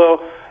Tua.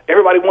 Well,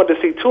 everybody wanted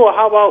to see Tua.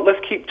 How about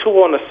let's keep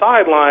Tua on the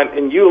sideline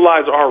and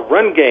utilize our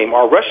run game,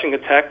 our rushing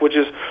attack, which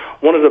is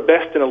one of the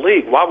best in the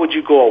league. Why would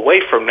you go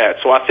away from that?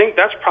 So I think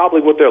that's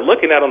probably what they're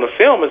looking at on the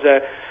film, is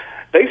that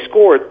they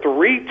scored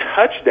 3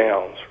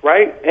 touchdowns,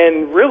 right?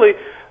 And really,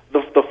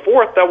 the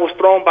fourth that was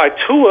thrown by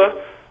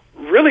Tua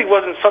really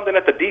wasn't something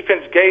that the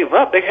defense gave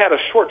up. They had a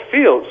short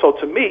field. So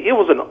to me, it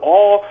was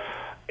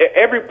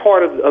every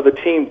part of the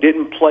team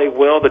didn't play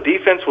well. The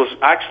defense was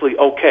actually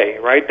okay,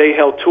 right? They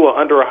held Tua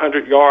under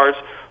 100 yards,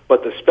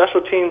 but the special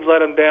teams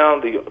let him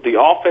down.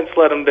 The offense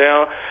let him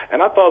down.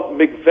 And I thought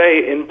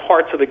McVay, in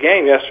parts of the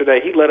game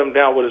yesterday, he let him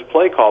down with his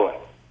play calling.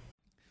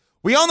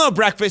 We all know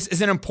breakfast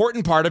is an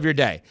important part of your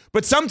day,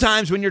 but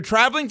sometimes when you're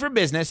traveling for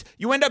business,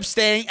 you end up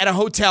staying at a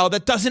hotel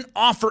that doesn't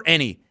offer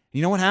any.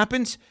 You know what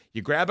happens?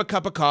 You grab a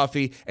cup of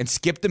coffee and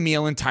skip the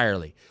meal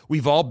entirely.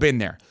 We've all been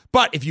there.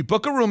 But if you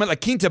book a room at La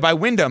Quinta by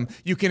Wyndham,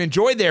 you can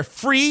enjoy their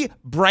free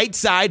Bright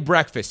Side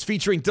breakfast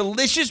featuring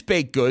delicious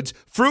baked goods,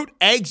 fruit,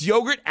 eggs,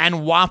 yogurt,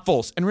 and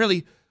waffles. And really,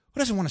 who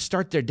doesn't want to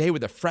start their day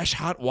with a fresh,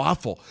 hot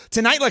waffle?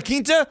 Tonight, La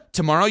Quinta,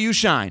 tomorrow you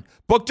shine.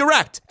 Book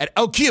direct at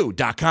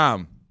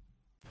lq.com.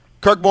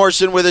 Kirk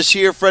Morrison with us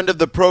here, friend of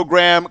the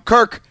program.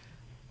 Kirk,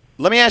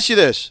 let me ask you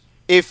this.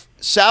 If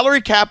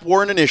salary cap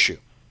weren't an issue,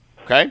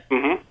 okay?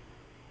 Mm-hmm.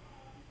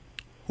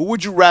 Who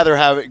would you rather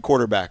have at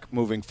quarterback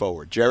moving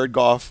forward, Jared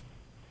Goff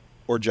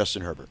or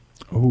Justin Herbert?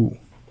 Ooh.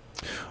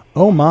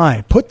 Oh,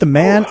 my. Put the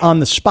man on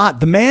the spot.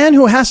 The man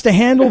who has to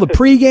handle the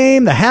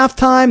pregame, the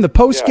halftime, the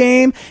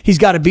postgame. Yeah. He's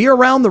got to be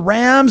around the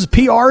Rams.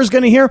 PR is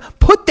going to hear.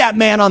 Put that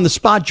man on the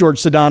spot, George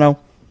Sedano.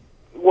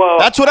 Well,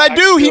 that's what I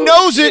do. He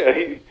knows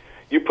it.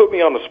 You put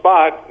me on the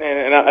spot,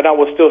 and I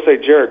would still say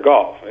Jared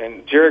Goff.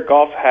 And Jared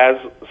Goff has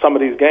some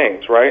of these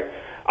games, right?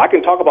 I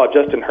can talk about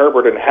Justin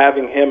Herbert and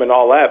having him and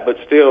all that, but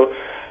still,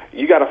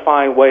 you got to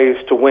find ways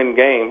to win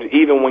games,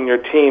 even when your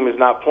team is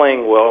not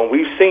playing well. And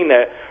we've seen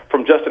that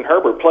from Justin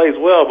Herbert. Plays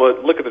well,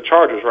 but look at the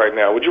Chargers right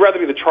now. Would you rather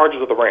be the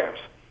Chargers or the Rams?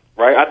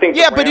 Right? I think.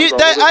 Yeah, but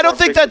I don't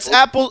think that's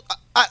apples.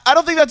 I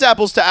don't think that's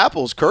apples to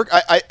apples, Kirk.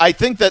 I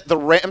think that the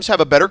Rams have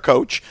a better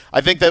coach.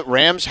 I think that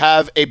Rams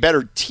have a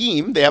better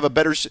team. They have a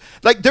better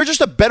they're just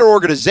a better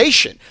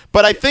organization.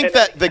 But I think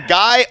that the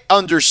guy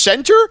under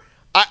center.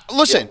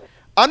 Listen. Yeah.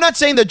 I'm not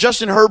saying that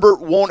Justin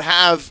Herbert won't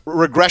have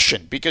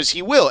regression, because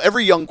he will.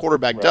 Every young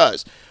quarterback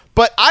does.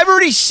 But I've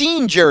already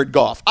seen Jared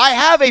Goff. I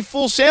have a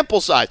full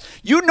sample size.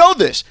 You know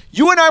this.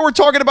 You and I were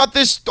talking about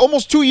this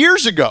almost 2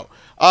 years ago.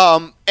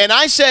 And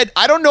I said,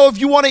 I don't know if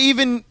you want to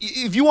even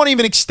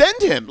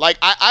extend him. Like,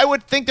 I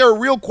would think there are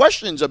real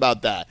questions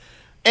about that.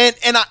 And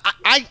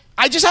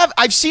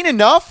I've seen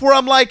enough where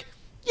I'm like,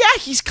 yeah,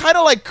 he's kind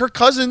of like Kirk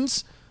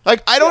Cousins.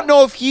 Like, I don't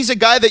know if he's a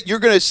guy that you're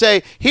going to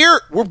say,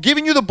 here, we're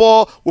giving you the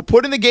ball, we're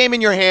putting the game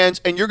in your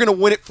hands, and you're going to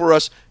win it for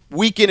us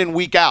week in and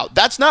week out.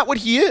 That's not what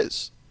he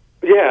is.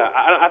 Yeah,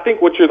 I think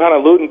what you're kind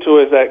of alluding to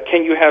is that,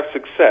 can you have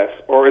success,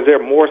 or is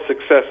there more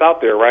success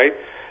out there, right?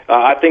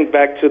 I think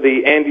back to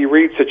the Andy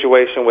Reid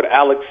situation with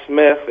Alex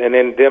Smith and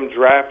then them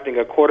drafting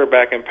a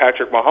quarterback in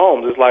Patrick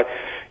Mahomes. It's like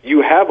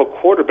you have a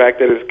quarterback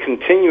that is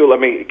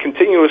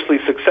continuously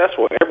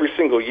successful every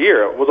single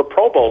year. Was a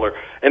Pro Bowler,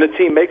 and the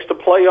team makes the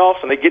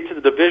playoffs and they get to the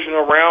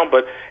divisional round,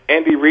 but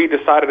Andy Reid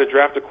decided to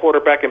draft a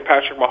quarterback in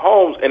Patrick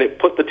Mahomes, and it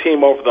put the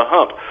team over the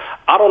hump.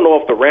 I don't know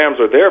if the Rams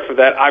are there for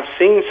that. I've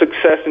seen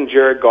success in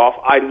Jared Goff.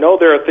 I know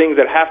there are things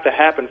that have to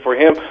happen for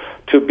him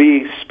to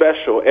be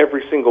special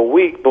every single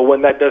week, but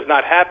when that does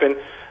not happen,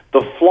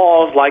 the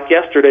flaws like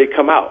yesterday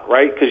come out,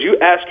 right? Because you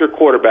ask your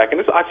quarterback,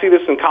 and I see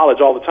this in college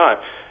all the time,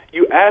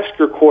 you ask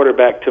your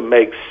quarterback to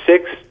make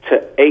 6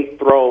 to 8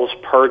 throws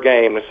per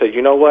game and say,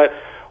 you know what,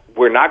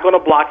 we're not going to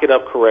block it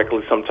up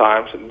correctly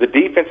sometimes. The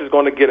defense is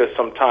going to get us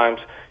sometimes.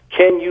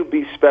 Can you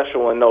be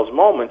special in those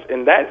moments?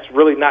 And that's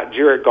really not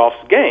Jared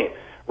Goff's game,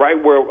 right,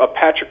 where a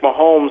Patrick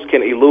Mahomes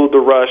can elude the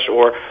rush,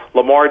 or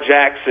Lamar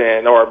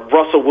Jackson or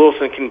Russell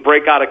Wilson can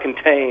break out a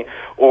contain,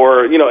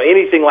 or,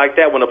 anything like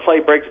that. When a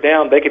play breaks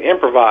down, they can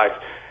improvise.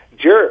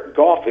 Jared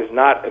Goff is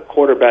not a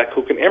quarterback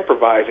who can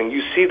improvise, and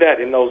you see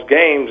that in those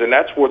games, and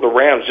that's where the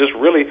Rams just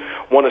really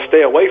want to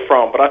stay away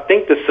from. But I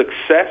think the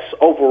success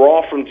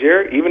overall from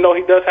Jared, even though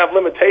he does have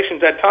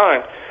limitations at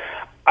times,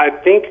 I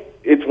think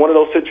it's one of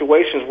those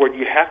situations where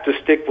you have to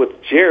stick with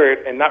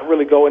Jared and not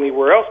really go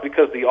anywhere else,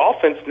 because the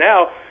offense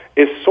now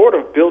is sort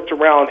of built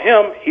around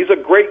him. He's a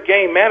great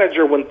game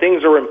manager when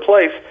things are in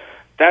place.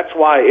 That's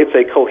why it's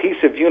a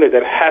cohesive unit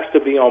that has to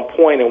be on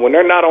point, and when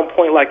they're not on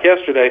point like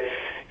yesterday,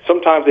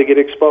 sometimes they get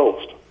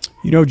exposed.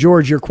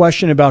 George, your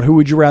question about who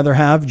would you rather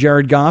have,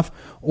 Jared Goff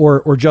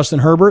or Justin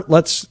Herbert,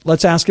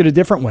 let's ask it a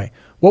different way.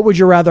 What would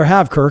you rather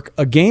have, Kirk,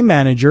 a game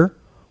manager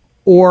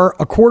or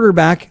a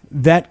quarterback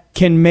that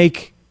can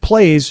make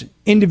plays,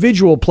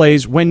 individual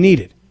plays, when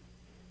needed?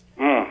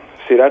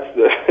 See, that's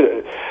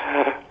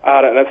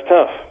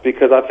tough,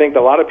 because I think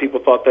a lot of people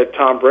thought that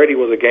Tom Brady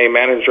was a game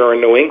manager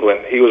in New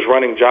England. He was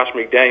running Josh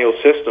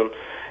McDaniels' system.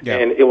 Yeah.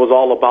 And it was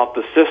all about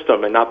the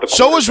system and not the quarterback.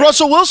 So was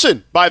Russell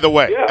Wilson, by the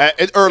way,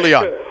 early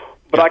on.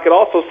 But I could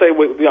also say,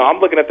 I'm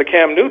looking at the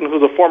Cam Newton,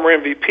 who's a former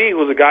MVP,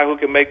 who's a guy who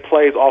can make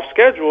plays off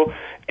schedule,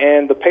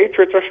 and the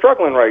Patriots are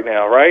struggling right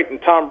now, right?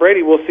 And Tom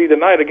Brady, we'll see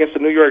tonight against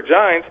the New York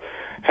Giants,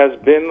 has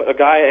been a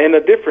guy in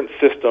a different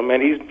system,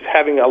 and he's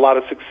having a lot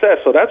of success.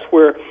 So that's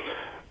where,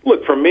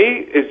 look, for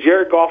me, is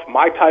Jared Goff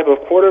my type of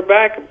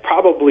quarterback?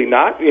 Probably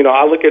not.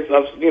 I look at,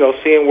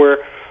 seeing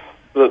where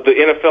the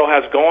NFL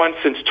has gone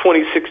since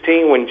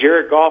 2016, when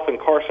Jared Goff and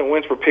Carson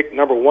Wentz were picked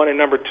number 1 and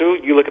number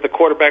 2. You look at the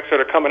quarterbacks that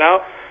are coming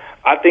out,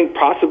 I think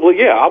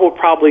possibly, I would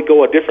probably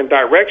go a different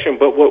direction.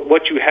 But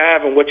what you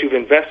have and what you've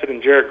invested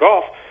in Jared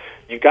Goff,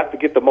 you got to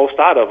get the most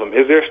out of him.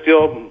 Is there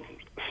still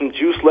some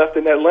juice left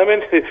in that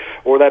lemon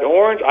or that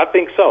orange? I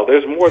think so.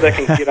 There's more that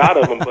can get out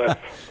of him. But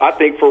I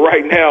think for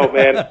right now,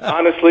 man,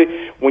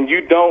 honestly, when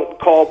you don't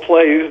call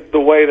plays the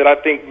way that I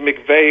think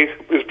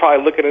McVay is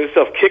probably looking at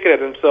himself, kicking at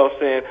himself,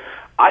 saying,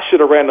 I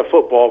should have ran the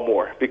football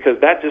more, because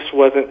that just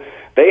wasn't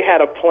 – they had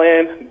a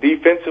plan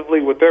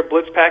defensively with their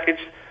blitz package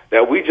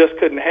that we just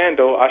couldn't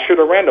handle. I should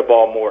have ran the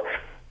ball more,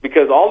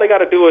 because all they got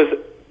to do is,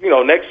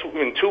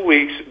 in 2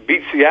 weeks,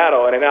 beat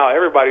Seattle, and now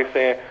everybody's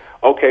saying,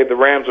 okay, the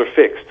Rams are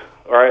fixed.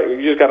 All right,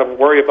 you just got to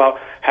worry about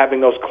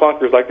having those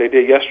clunkers like they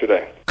did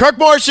yesterday. Kirk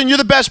Morrison, you're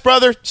the best,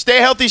 brother. Stay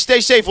healthy,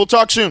 stay safe. We'll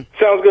talk soon.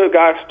 Sounds good,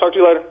 guys. Talk to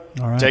you later.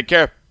 All right. Take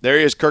care. There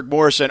he is, Kirk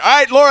Morrison. All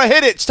right, Laura,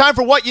 hit it. It's time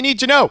for What You Need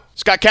to Know.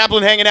 Scott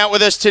Kaplan hanging out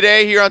with us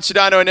today here on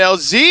Sedano and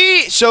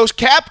LZ. So,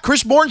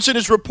 Chris Morrison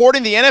is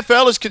reporting the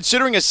NFL is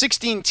considering a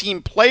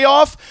 16-team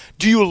playoff.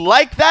 Do you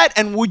like that?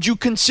 And would you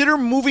consider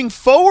moving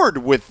forward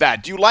with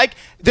that?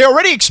 They're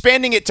already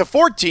expanding it to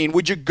 14.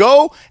 Would you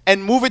go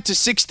and move it to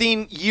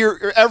 16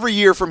 every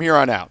year from here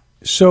on out?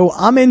 So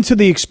I'm into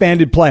the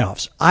expanded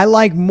playoffs. I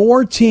like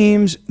more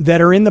teams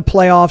that are in the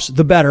playoffs,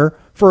 the better,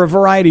 for a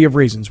variety of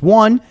reasons.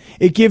 1,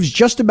 it gives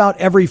just about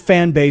every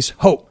fan base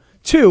hope.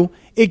 2,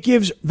 it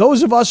gives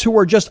those of us who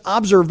are just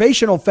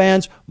observational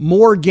fans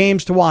more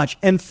games to watch.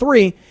 And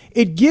 3,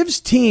 it gives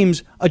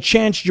teams a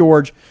chance,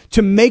 George,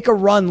 to make a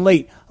run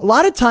late. A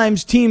lot of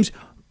times teams,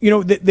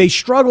 they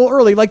struggle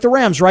early, like the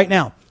Rams right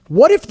now.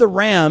 What if the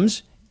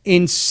Rams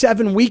in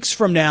 7 weeks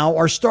from now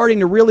are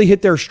starting to really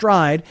hit their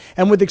stride,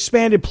 and with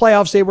expanded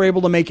playoffs, they were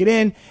able to make it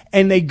in,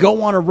 and they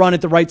go on a run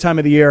at the right time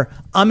of the year?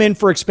 I'm in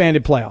for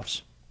expanded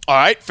playoffs. All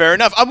right, fair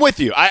enough. I'm with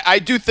you. I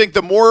do think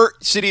the more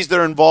cities that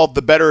are involved,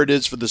 the better it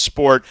is for the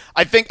sport.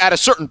 I think at a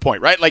certain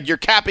point, right? Like you're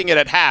capping it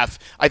at half.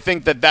 I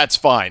think that's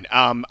fine.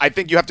 I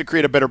think you have to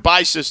create a better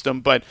bye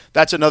system, but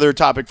that's another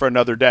topic for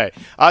another day.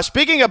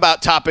 Speaking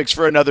about topics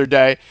for another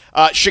day,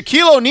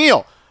 Shaquille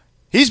O'Neal.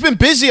 He's been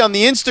busy on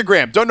the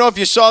Instagram. Don't know if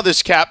you saw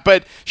this, Cap,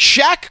 but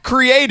Shaq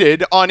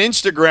created on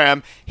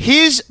Instagram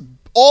his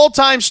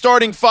all-time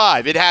starting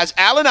 5. It has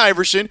Allen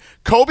Iverson,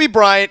 Kobe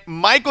Bryant,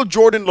 Michael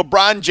Jordan,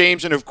 LeBron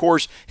James, and, of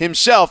course,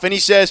 himself. And he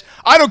says,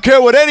 I don't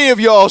care what any of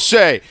y'all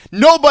say.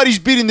 Nobody's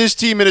beating this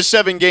team in a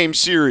 7-game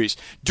series.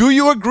 Do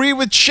you agree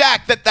with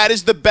Shaq that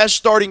is the best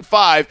starting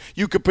 5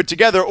 you could put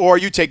together, or are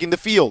you taking the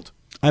field?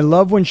 I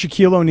love when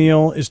Shaquille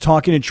O'Neal is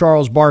talking to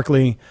Charles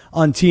Barkley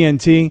on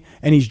TNT,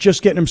 and he's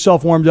just getting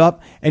himself warmed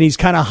up, and he's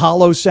kind of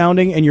hollow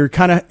sounding, and you're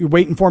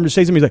waiting for him to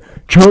say something. He's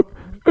like, Chuck,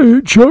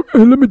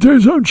 let me tell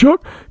you something,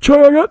 Chuck,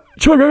 I got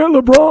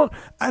LeBron.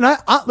 And I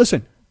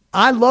listen,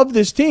 I love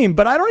this team,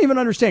 but I don't even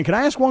understand. Can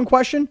I ask one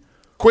question?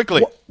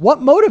 Quickly.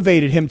 What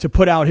motivated him to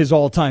put out his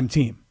all-time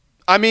team?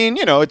 I mean,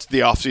 it's the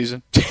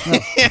offseason.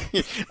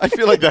 I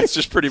feel like that's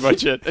just pretty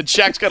much it. And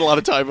Shaq's got a lot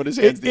of time on his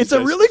hands these days. It's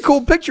a really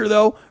cool picture,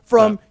 though,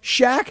 from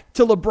Shaq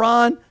to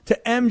LeBron to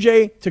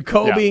MJ to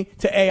Kobe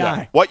to AI.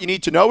 Yeah. What you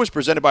need to know is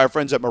presented by our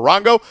friends at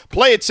Morongo.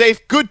 Play it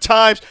safe. Good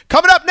times.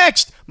 Coming up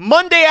next,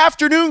 Monday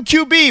afternoon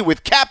QB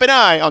with Cap and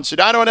I on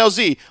Sedano and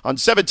LZ on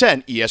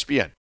 710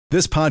 ESPN.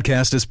 This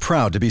podcast is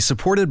proud to be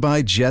supported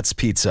by Jets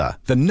Pizza,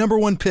 the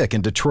 #1 pick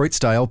in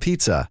Detroit-style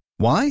pizza.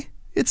 Why?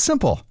 It's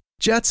simple.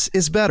 Jets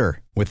is better.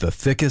 With the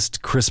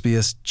thickest,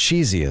 crispiest,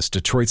 cheesiest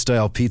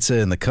Detroit-style pizza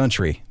in the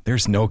country,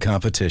 there's no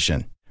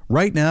competition.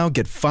 Right now,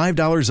 get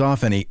 $5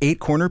 off any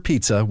 8-corner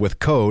pizza with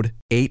code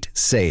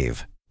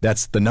 8SAVE.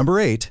 That's the number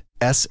 8,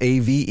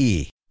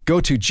 S-A-V-E. Go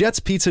to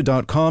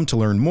jetspizza.com to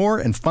learn more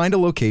and find a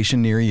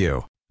location near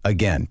you.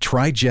 Again,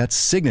 try Jet's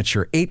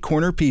signature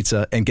 8-corner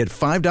pizza and get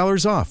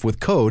 $5 off with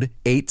code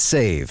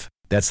 8SAVE.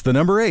 That's the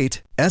number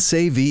 8,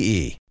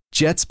 S-A-V-E.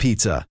 Jet's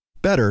Pizza.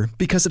 Better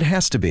because it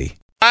has to be.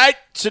 All right,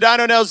 Sedano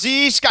and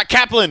LZ, Scott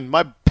Kaplan,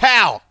 my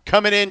pal,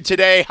 coming in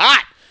today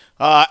hot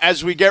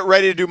as we get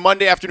ready to do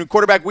Monday afternoon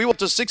quarterback. We will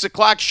to 6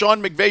 o'clock,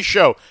 Sean McVay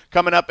show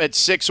coming up at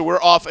 6, so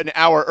we're off an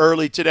hour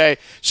early today.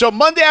 So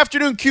Monday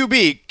afternoon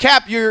QB,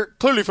 Cap, you're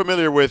clearly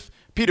familiar with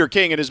Peter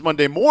King and his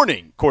Monday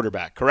morning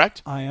quarterback,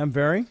 correct? I am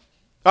very.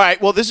 All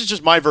right, well, this is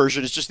just my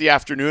version. It's just the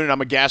afternoon, and I'm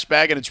a gas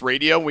bag, and it's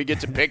radio, and we get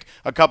to pick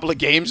a couple of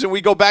games, and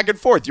we go back and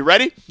forth. You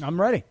ready? I'm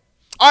ready.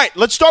 All right,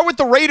 let's start with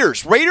the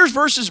Raiders. Raiders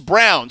versus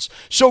Browns.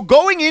 So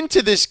going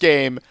into this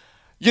game,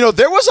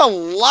 there was a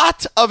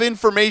lot of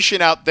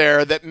information out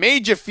there that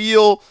made you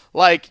feel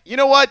like, you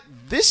know what,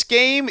 this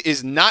game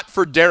is not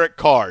for Derek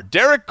Carr.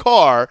 Derek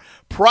Carr,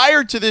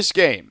 prior to this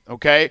game,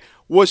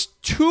 was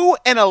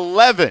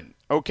 2-11,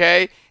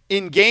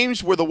 in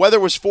games where the weather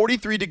was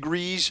 43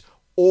 degrees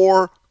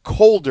or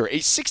colder, a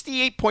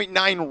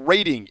 68.9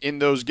 rating in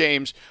those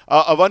games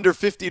of under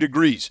 50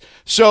 degrees.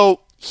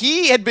 So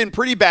he had been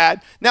pretty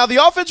bad. Now, the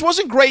offense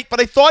wasn't great,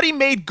 but I thought he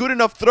made good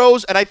enough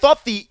throws, and I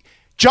thought the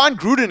John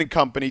Gruden and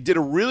company did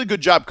a really good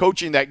job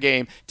coaching that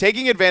game,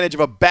 taking advantage of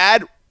a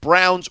bad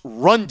Browns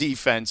run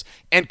defense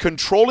and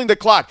controlling the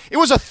clock. It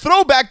was a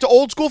throwback to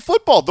old school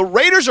football. The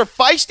Raiders are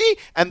feisty,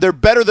 and they're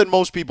better than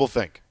most people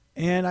think.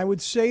 And I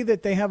would say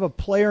that they have a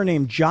player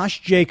named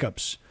Josh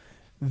Jacobs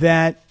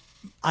that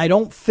I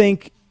don't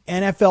think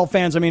NFL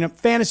fans,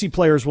 fantasy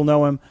players will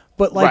know him,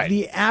 but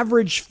the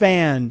average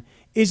fan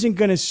isn't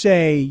going to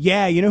say,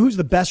 yeah, who's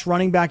the best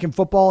running back in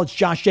football? It's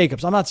Josh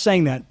Jacobs. I'm not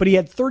saying that, but he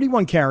had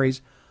 31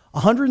 carries,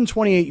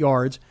 128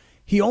 yards.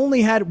 He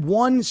only had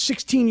one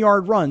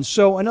 16-yard run.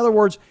 So, in other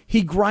words,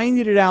 he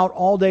grinded it out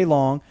all day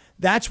long.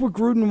 That's what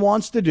Gruden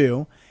wants to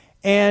do.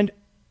 And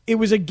it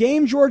was a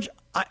game, George,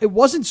 it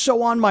wasn't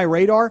so on my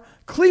radar.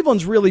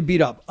 Cleveland's really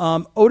beat up.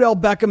 Odell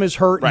Beckham is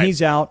hurt, and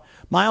he's out.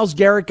 Myles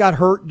Garrett got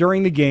hurt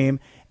during the game.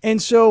 And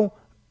so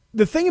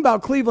the thing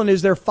about Cleveland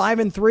is they're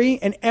 5-3,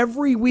 and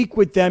every week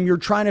with them, you're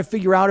trying to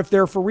figure out if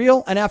they're for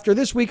real. And after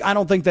this week, I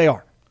don't think they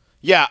are.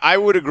 Yeah, I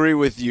would agree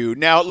with you.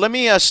 Now, let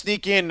me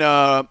sneak in,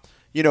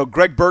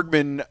 Greg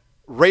Bergman,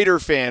 Raider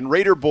fan,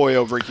 Raider boy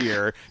over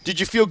here. Did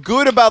you feel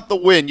good about the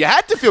win? You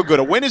had to feel good.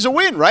 A win is a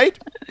win, right?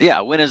 Yeah,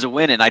 a win is a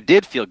win, and I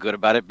did feel good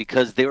about it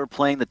because they were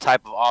playing the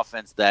type of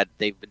offense that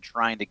they've been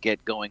trying to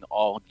get going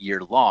all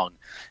year long.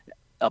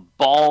 A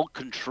ball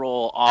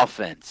control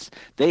offense.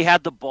 They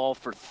had the ball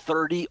for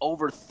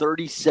over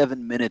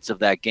 37 minutes of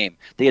that game.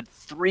 They had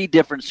 3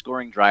 different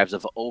scoring drives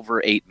of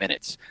over 8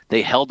 minutes.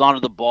 They held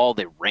onto the ball.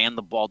 They ran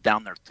the ball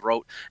down their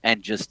throat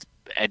and just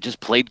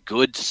played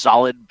good,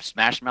 solid,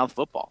 smash mouth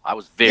football. I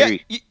was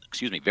very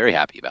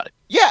happy about it.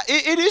 Yeah,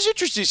 it is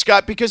interesting,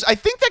 Scott, because I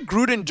think that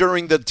Gruden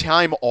during the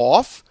time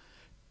off,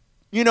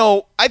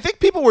 I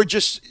think people were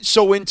just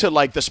so into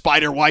the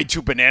Spider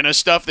Y2 banana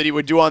stuff that he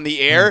would do on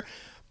the air.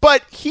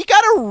 But he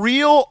got a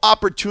real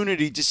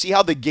opportunity to see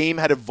how the game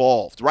had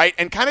evolved, right?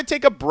 And kind of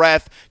take a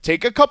breath,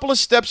 take a couple of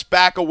steps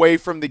back away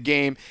from the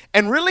game,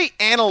 and really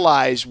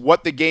analyze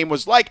what the game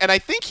was like. And I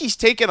think he's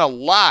taken a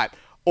lot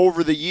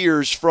over the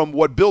years from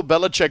what Bill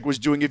Belichick was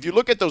doing. If you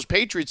look at those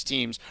Patriots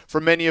teams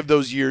for many of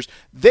those years,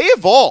 they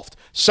evolved.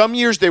 Some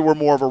years they were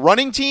more of a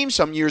running team.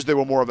 Some years they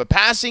were more of a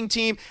passing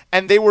team.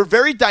 And they were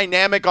very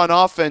dynamic on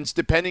offense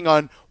depending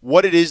on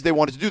what it is they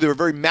wanted to do. They were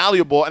very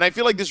malleable. And I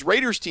feel like this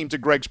Raiders team, to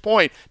Greg's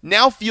point,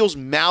 now feels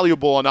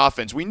malleable on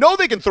offense. We know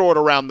they can throw it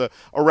around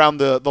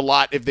the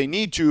lot if they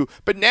need to,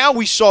 but now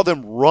we saw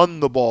them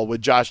run the ball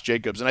with Josh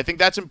Jacobs. And I think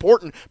that's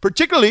important,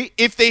 particularly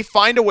if they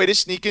find a way to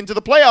sneak into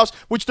the playoffs,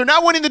 which they're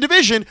not winning the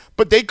division,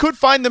 but they could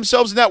find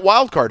themselves in that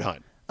wild card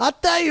hunt. I'll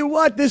tell you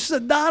what, this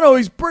Sedano,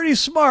 he's pretty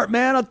smart,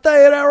 man. I'll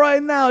tell you that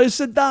right now. This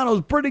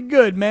Sedano's pretty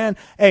good, man.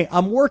 Hey,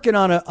 I'm working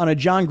on a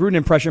John Gruden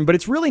impression, but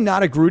it's really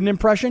not a Gruden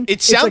impression.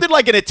 It sounded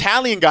like an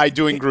Italian guy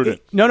doing Gruden.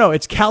 No,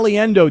 it's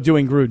Caliendo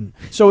doing Gruden.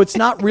 So it's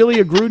not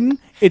really a Gruden.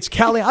 It's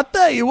Cali. I'll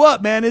tell you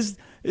what, man. This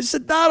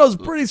Sedano's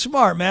pretty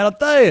smart, man. I'll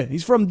tell you.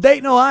 He's from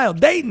Dayton, Ohio.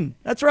 Dayton.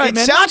 That's right,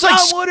 man. Sounds Knock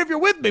like on wood if you're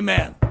with me,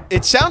 man.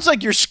 It sounds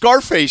like you're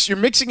Scarface. You're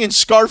mixing in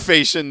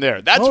Scarface in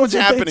there. That's what's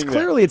happening there.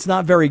 Clearly, it's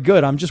not very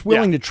good. I'm just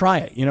willing to try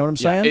it. You know what I'm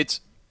saying?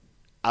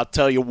 I'll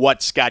tell you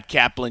what, Scott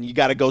Kaplan, you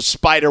got to go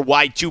Spider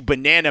Y2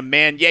 banana,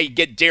 man. Yeah, you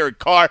get Derek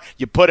Carr,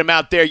 you put him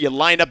out there, you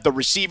line up the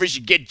receivers,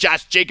 you get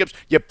Josh Jacobs,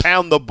 you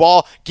pound the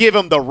ball, give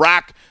him the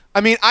rock.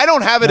 I mean, I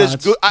don't have it as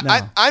good.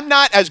 I'm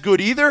not as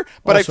good either,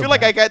 but I feel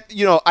like I got,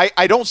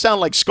 I don't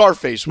sound like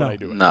Scarface when I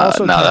do it.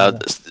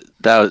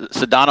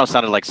 Sedano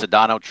sounded like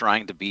Sedano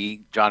trying to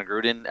be John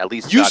Gruden. At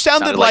least you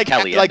sounded like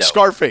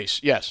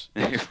Scarface. Yes,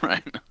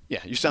 right.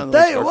 Yeah, you sounded.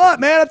 Tell you what,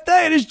 man. I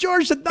tell you, this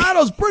George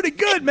Sedano's pretty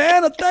good,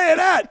 man. I'll tell you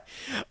that.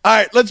 All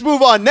right, let's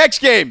move on. Next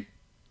game.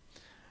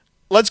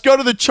 Let's go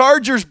to the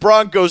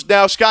Chargers-Broncos.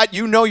 Now, Scott,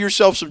 you know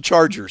yourself some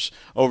Chargers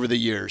over the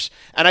years.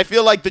 And I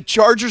feel like the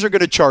Chargers are going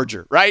to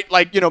Charger, right?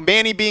 Like,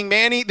 Manny being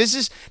Manny. This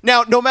is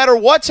now, no matter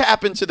what's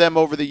happened to them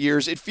over the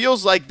years, it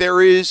feels like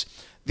there is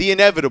the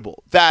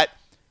inevitable that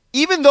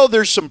even though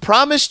there's some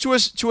promise to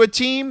a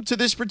team, to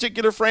this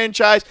particular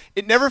franchise,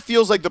 it never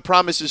feels like the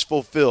promise is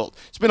fulfilled.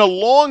 It's been a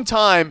long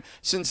time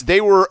since they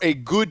were a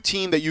good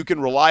team that you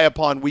can rely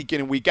upon week in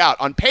and week out.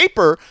 On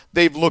paper,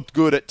 they've looked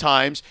good at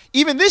times,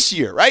 even this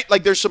year, right?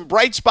 Like there's some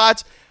bright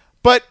spots,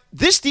 but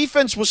this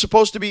defense was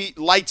supposed to be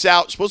lights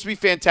out, supposed to be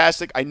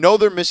fantastic. I know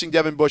they're missing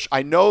Devin Bush.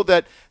 I know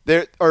that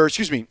Derwin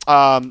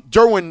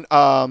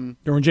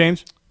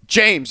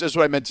James, that's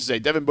what I meant to say.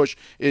 Devin Bush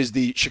is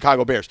the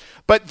Chicago Bears.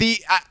 But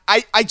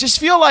I just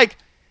feel like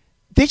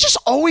they just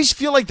always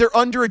feel like they're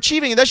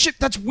underachieving. And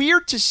that's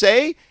weird to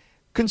say,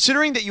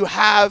 considering that you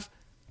have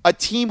a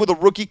team with a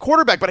rookie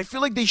quarterback. But I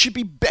feel like they should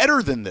be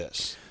better than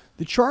this.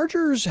 The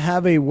Chargers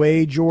have a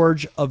way,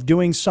 George, of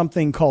doing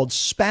something called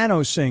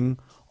Spanosing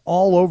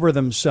all over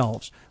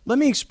themselves. Let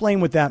me explain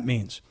what that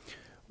means.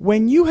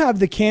 When you have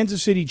the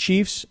Kansas City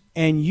Chiefs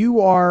and you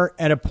are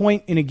at a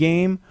point in a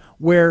game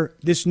where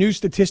this new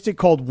statistic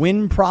called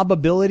win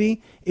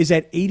probability is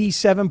at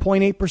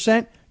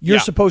 87.8%, you're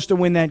supposed to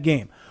win that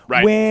game.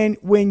 Right.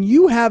 When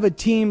you have a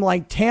team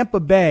like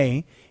Tampa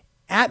Bay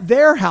at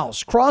their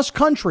house, cross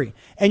country,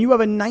 and you have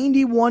a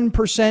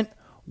 91%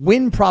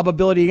 win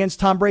probability against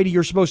Tom Brady,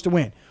 you're supposed to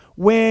win.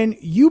 When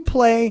you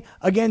play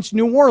against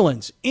New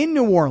Orleans, in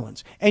New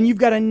Orleans, and you've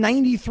got a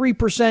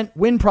 93%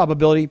 win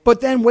probability,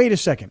 but then wait a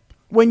second.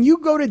 When you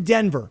go to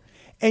Denver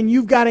and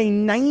you've got a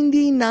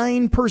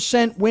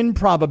 99% win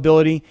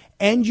probability,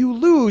 and you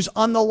lose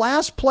on the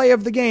last play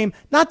of the game,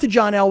 not to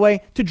John Elway,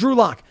 to Drew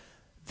Lock.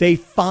 They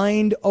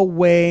find a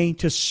way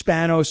to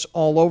Spanos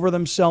all over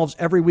themselves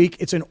every week.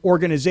 It's an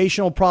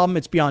organizational problem.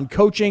 It's beyond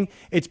coaching.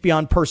 It's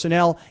beyond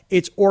personnel.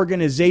 It's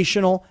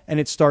organizational, and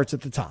it starts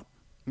at the top.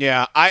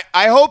 Yeah,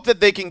 I hope that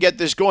they can get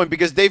this going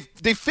because they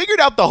figured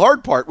out the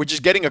hard part, which is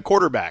getting a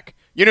quarterback.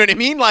 You know what I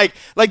mean? Like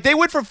they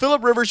went from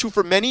Phillip Rivers, who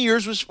for many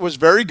years was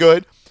very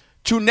good,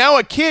 to now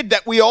a kid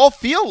that we all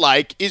feel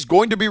like is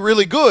going to be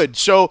really good.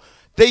 So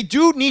they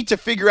do need to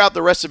figure out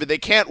the rest of it. They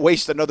can't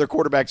waste another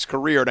quarterback's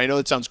career. And I know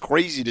that sounds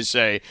crazy to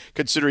say,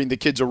 considering the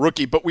kid's a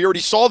rookie, but we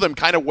already saw them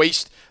kind of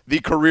waste the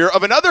career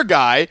of another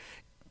guy.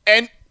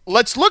 And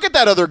let's look at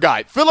that other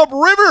guy, Phillip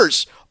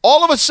Rivers.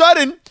 All of a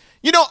sudden,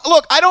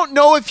 look, I don't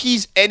know if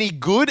he's any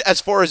good as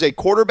far as a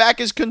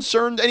quarterback is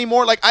concerned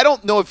anymore. Like, I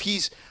don't know if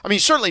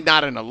certainly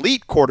not an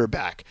elite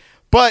quarterback,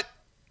 but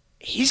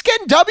he's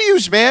getting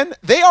W's, man.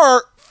 They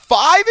are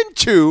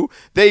 5-2.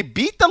 They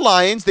beat the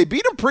Lions. They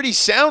beat them pretty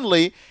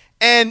soundly.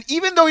 And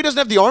even though he doesn't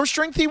have the arm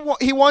strength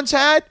he once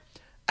had,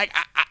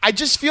 I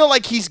just feel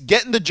like he's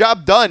getting the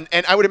job done.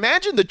 And I would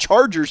imagine the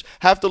Chargers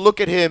have to look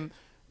at him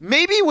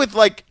maybe with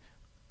like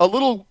a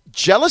little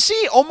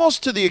jealousy,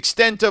 almost to the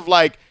extent of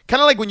like,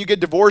 kind of like when you get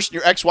divorced and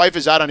your ex-wife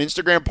is out on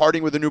Instagram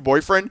partying with a new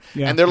boyfriend,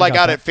 and they're like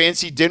out at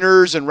fancy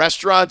dinners and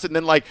restaurants and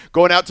then like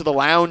going out to the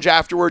lounge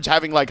afterwards,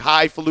 having like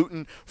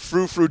highfalutin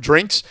frou-frou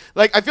drinks.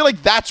 Like, I feel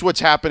like that's what's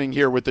happening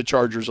here with the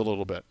Chargers a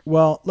little bit.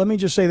 Well, let me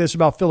just say this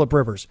about Phillip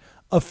Rivers.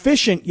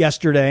 Efficient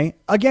yesterday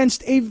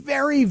against a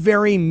very,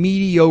 very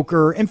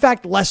mediocre, in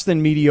fact, less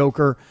than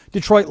mediocre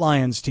Detroit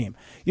Lions team.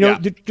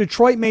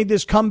 Detroit made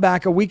this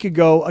comeback a week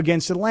ago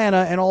against Atlanta,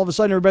 and all of a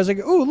sudden everybody's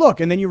like, ooh,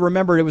 look, and then you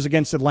remembered it was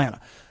against Atlanta.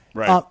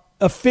 Right.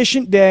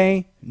 Efficient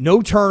day,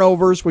 no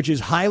turnovers, which is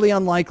highly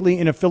unlikely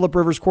in a Phillip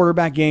Rivers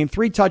quarterback game.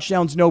 3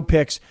 touchdowns, no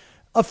picks.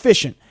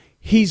 Efficient.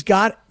 He's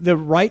got the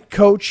right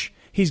coach.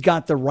 He's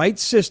got the right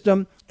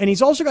system. And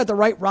he's also got the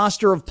right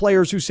roster of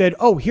players who said,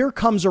 oh, here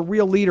comes a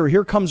real leader.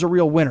 Here comes a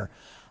real winner.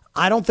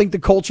 I don't think the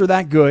Colts are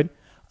that good.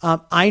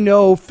 I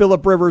know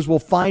Phillip Rivers will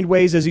find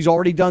ways, as he's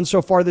already done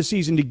so far this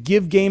season, to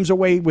give games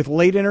away with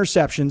late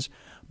interceptions.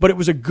 But it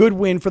was a good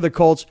win for the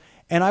Colts.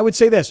 And I would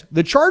say this,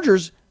 the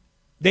Chargers,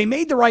 they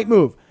made the right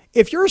move.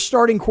 If you're a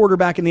starting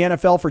quarterback in the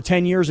NFL for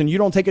 10 years and you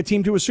don't take a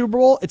team to a Super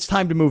Bowl, it's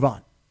time to move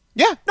on.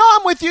 Yeah, no,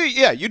 I'm with you.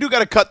 Yeah, you do got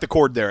to cut the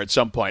cord there at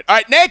some point. All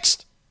right,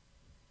 next.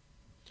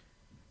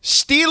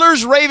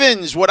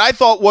 Steelers-Ravens, what I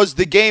thought was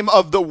the game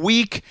of the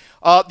week.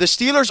 The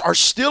Steelers are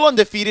still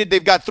undefeated.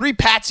 They've got 3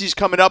 patsies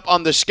coming up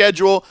on the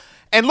schedule.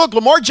 And look,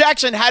 Lamar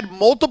Jackson had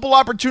multiple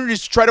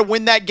opportunities to try to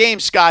win that game,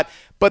 Scott,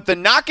 but the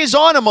knock is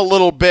on him a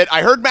little bit.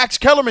 I heard Max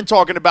Kellerman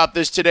talking about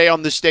this today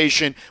on the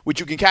station, which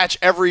you can catch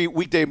every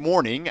weekday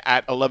morning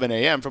at 11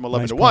 a.m. from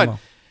 11 to 1.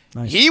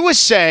 Nice. He was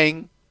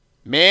saying,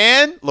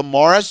 man,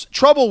 Lamar has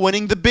trouble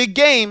winning the big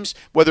games,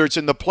 whether it's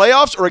in the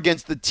playoffs or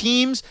against the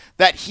teams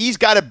that he's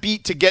got to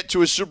beat to get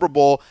to a Super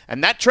Bowl,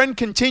 and that trend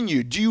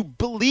continued. Do you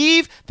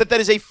believe that that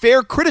is a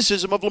fair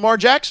criticism of Lamar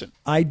Jackson?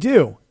 I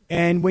do.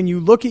 And when you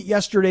look at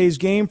yesterday's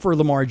game for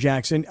Lamar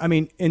Jackson, I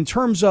mean, in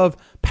terms of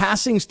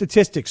passing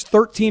statistics,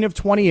 13 of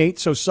 28,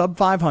 so sub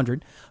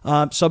 500,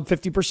 sub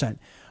 50%.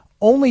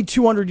 Only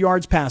 200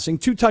 yards passing,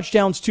 2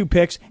 touchdowns, 2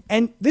 picks,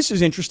 and this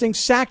is interesting,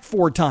 sacked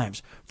 4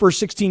 times for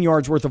 16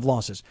 yards worth of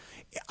losses.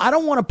 I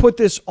don't want to put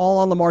this all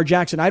on Lamar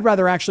Jackson. I'd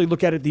rather actually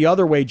look at it the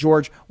other way,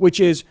 George,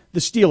 which is the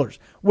Steelers.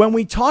 When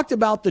we talked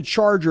about the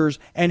Chargers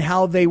and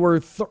how they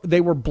were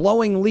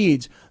blowing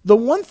leads, the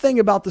one thing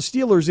about the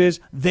Steelers is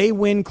they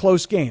win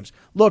close games.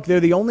 Look, they're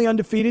the only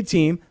undefeated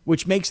team,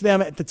 which makes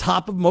them at the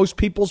top of most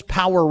people's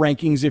power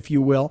rankings, if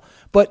you will,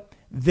 but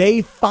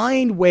they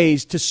find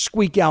ways to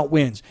squeak out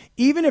wins.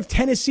 Even if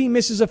Tennessee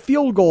misses a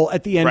field goal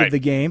at the end of the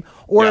game,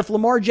 or if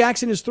Lamar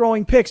Jackson is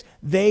throwing picks,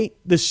 the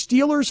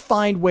Steelers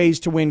find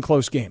ways to win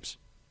close games.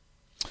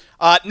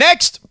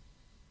 Next,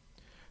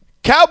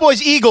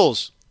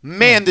 Cowboys-Eagles.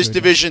 Man, this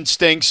division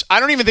stinks. I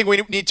don't even think we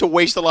need to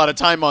waste a lot of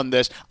time on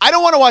this. I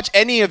don't want to watch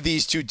any of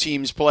these two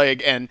teams play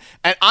again.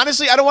 And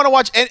honestly, I don't want to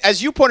watch,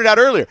 as you pointed out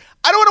earlier,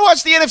 I don't want to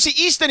watch the NFC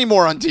East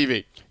anymore on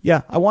TV.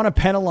 Yeah, I want to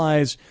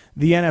penalize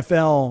the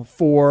NFL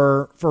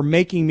for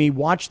making me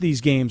watch these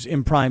games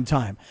in prime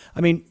time. I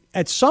mean,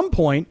 at some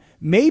point,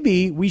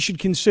 maybe we should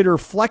consider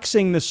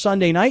flexing the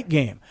Sunday night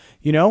game.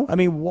 You know, I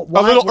mean,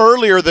 a little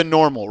earlier than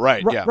normal,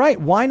 right? Yeah, right.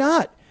 Why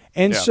not?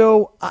 And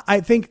so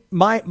I think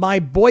my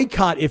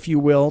boycott, if you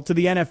will, to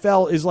the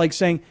NFL is like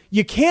saying,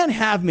 you can't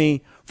have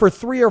me for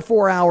 3 or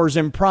 4 hours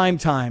in prime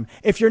time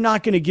if you're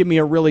not going to give me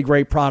a really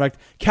great product.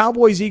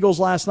 Cowboys-Eagles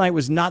last night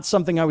was not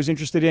something I was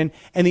interested in.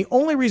 And the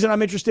only reason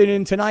I'm interested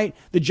in tonight,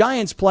 the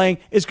Giants playing,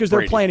 is because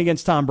they're playing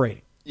against Tom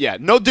Brady. Yeah,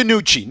 no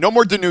DiNucci. No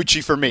more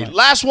DiNucci for me. Right.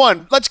 Last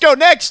one. Let's go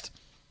next.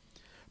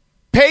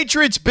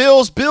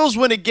 Patriots-Bills. Bills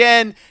win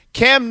again.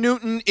 Cam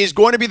Newton is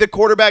going to be the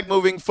quarterback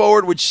moving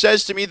forward, which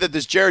says to me that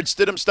this Jared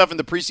Stidham stuff in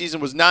the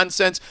preseason was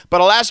nonsense. But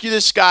I'll ask you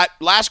this, Scott.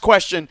 Last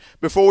question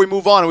before we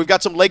move on. We've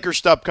got some Lakers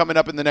stuff coming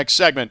up in the next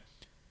segment.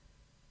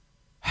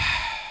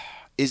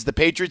 Is the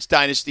Patriots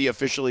dynasty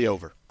officially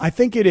over? I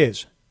think it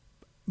is.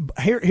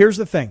 Here's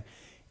the thing.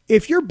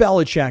 If you're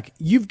Belichick,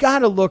 you've got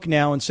to look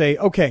now and say,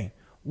 okay,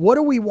 what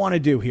do we want to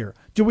do here?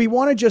 Do we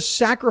want to just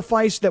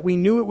sacrifice that we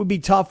knew it would be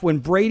tough when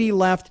Brady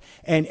left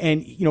and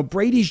you know,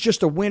 Brady's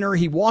just a winner.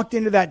 He walked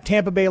into that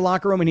Tampa Bay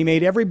locker room and he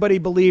made everybody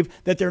believe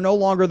that they're no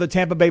longer the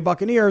Tampa Bay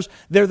Buccaneers.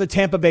 They're the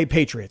Tampa Bay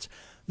Patriots.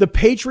 The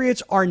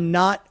Patriots are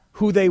not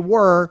who they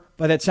were,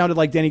 but that sounded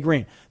like Denny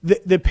Green.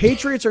 The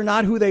Patriots are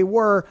not who they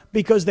were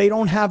because they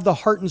don't have the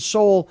heart and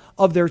soul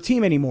of their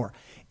team anymore.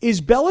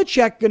 Is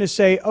Belichick going to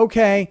say,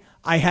 okay,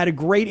 I had a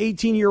great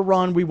 18-year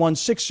run. We won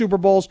 6 Super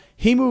Bowls.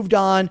 He moved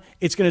on.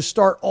 It's going to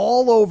start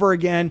all over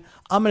again.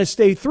 I'm going to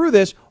stay through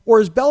this.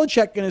 Or is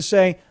Belichick going to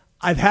say,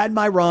 I've had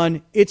my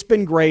run. It's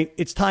been great.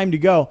 It's time to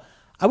go.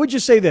 I would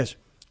just say this.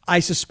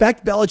 I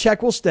suspect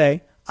Belichick will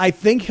stay. I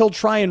think he'll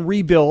try and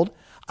rebuild.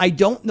 I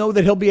don't know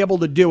that he'll be able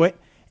to do it.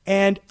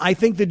 And I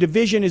think the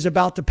division is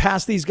about to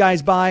pass these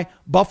guys by.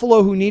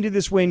 Buffalo, who needed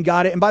this win,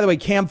 got it. And by the way,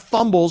 Cam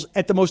fumbles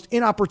at the most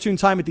inopportune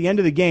time at the end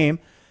of the game.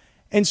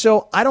 And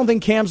so I don't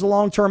think Cam's the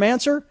long-term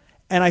answer,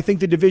 and I think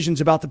the division's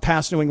about to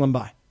pass New England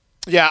by.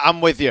 Yeah,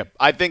 I'm with you.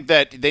 I think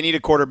that they need a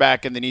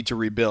quarterback and they need to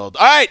rebuild.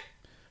 All right,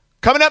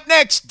 coming up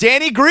next,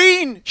 Danny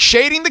Green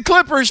shading the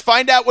Clippers.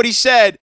 Find out what he said.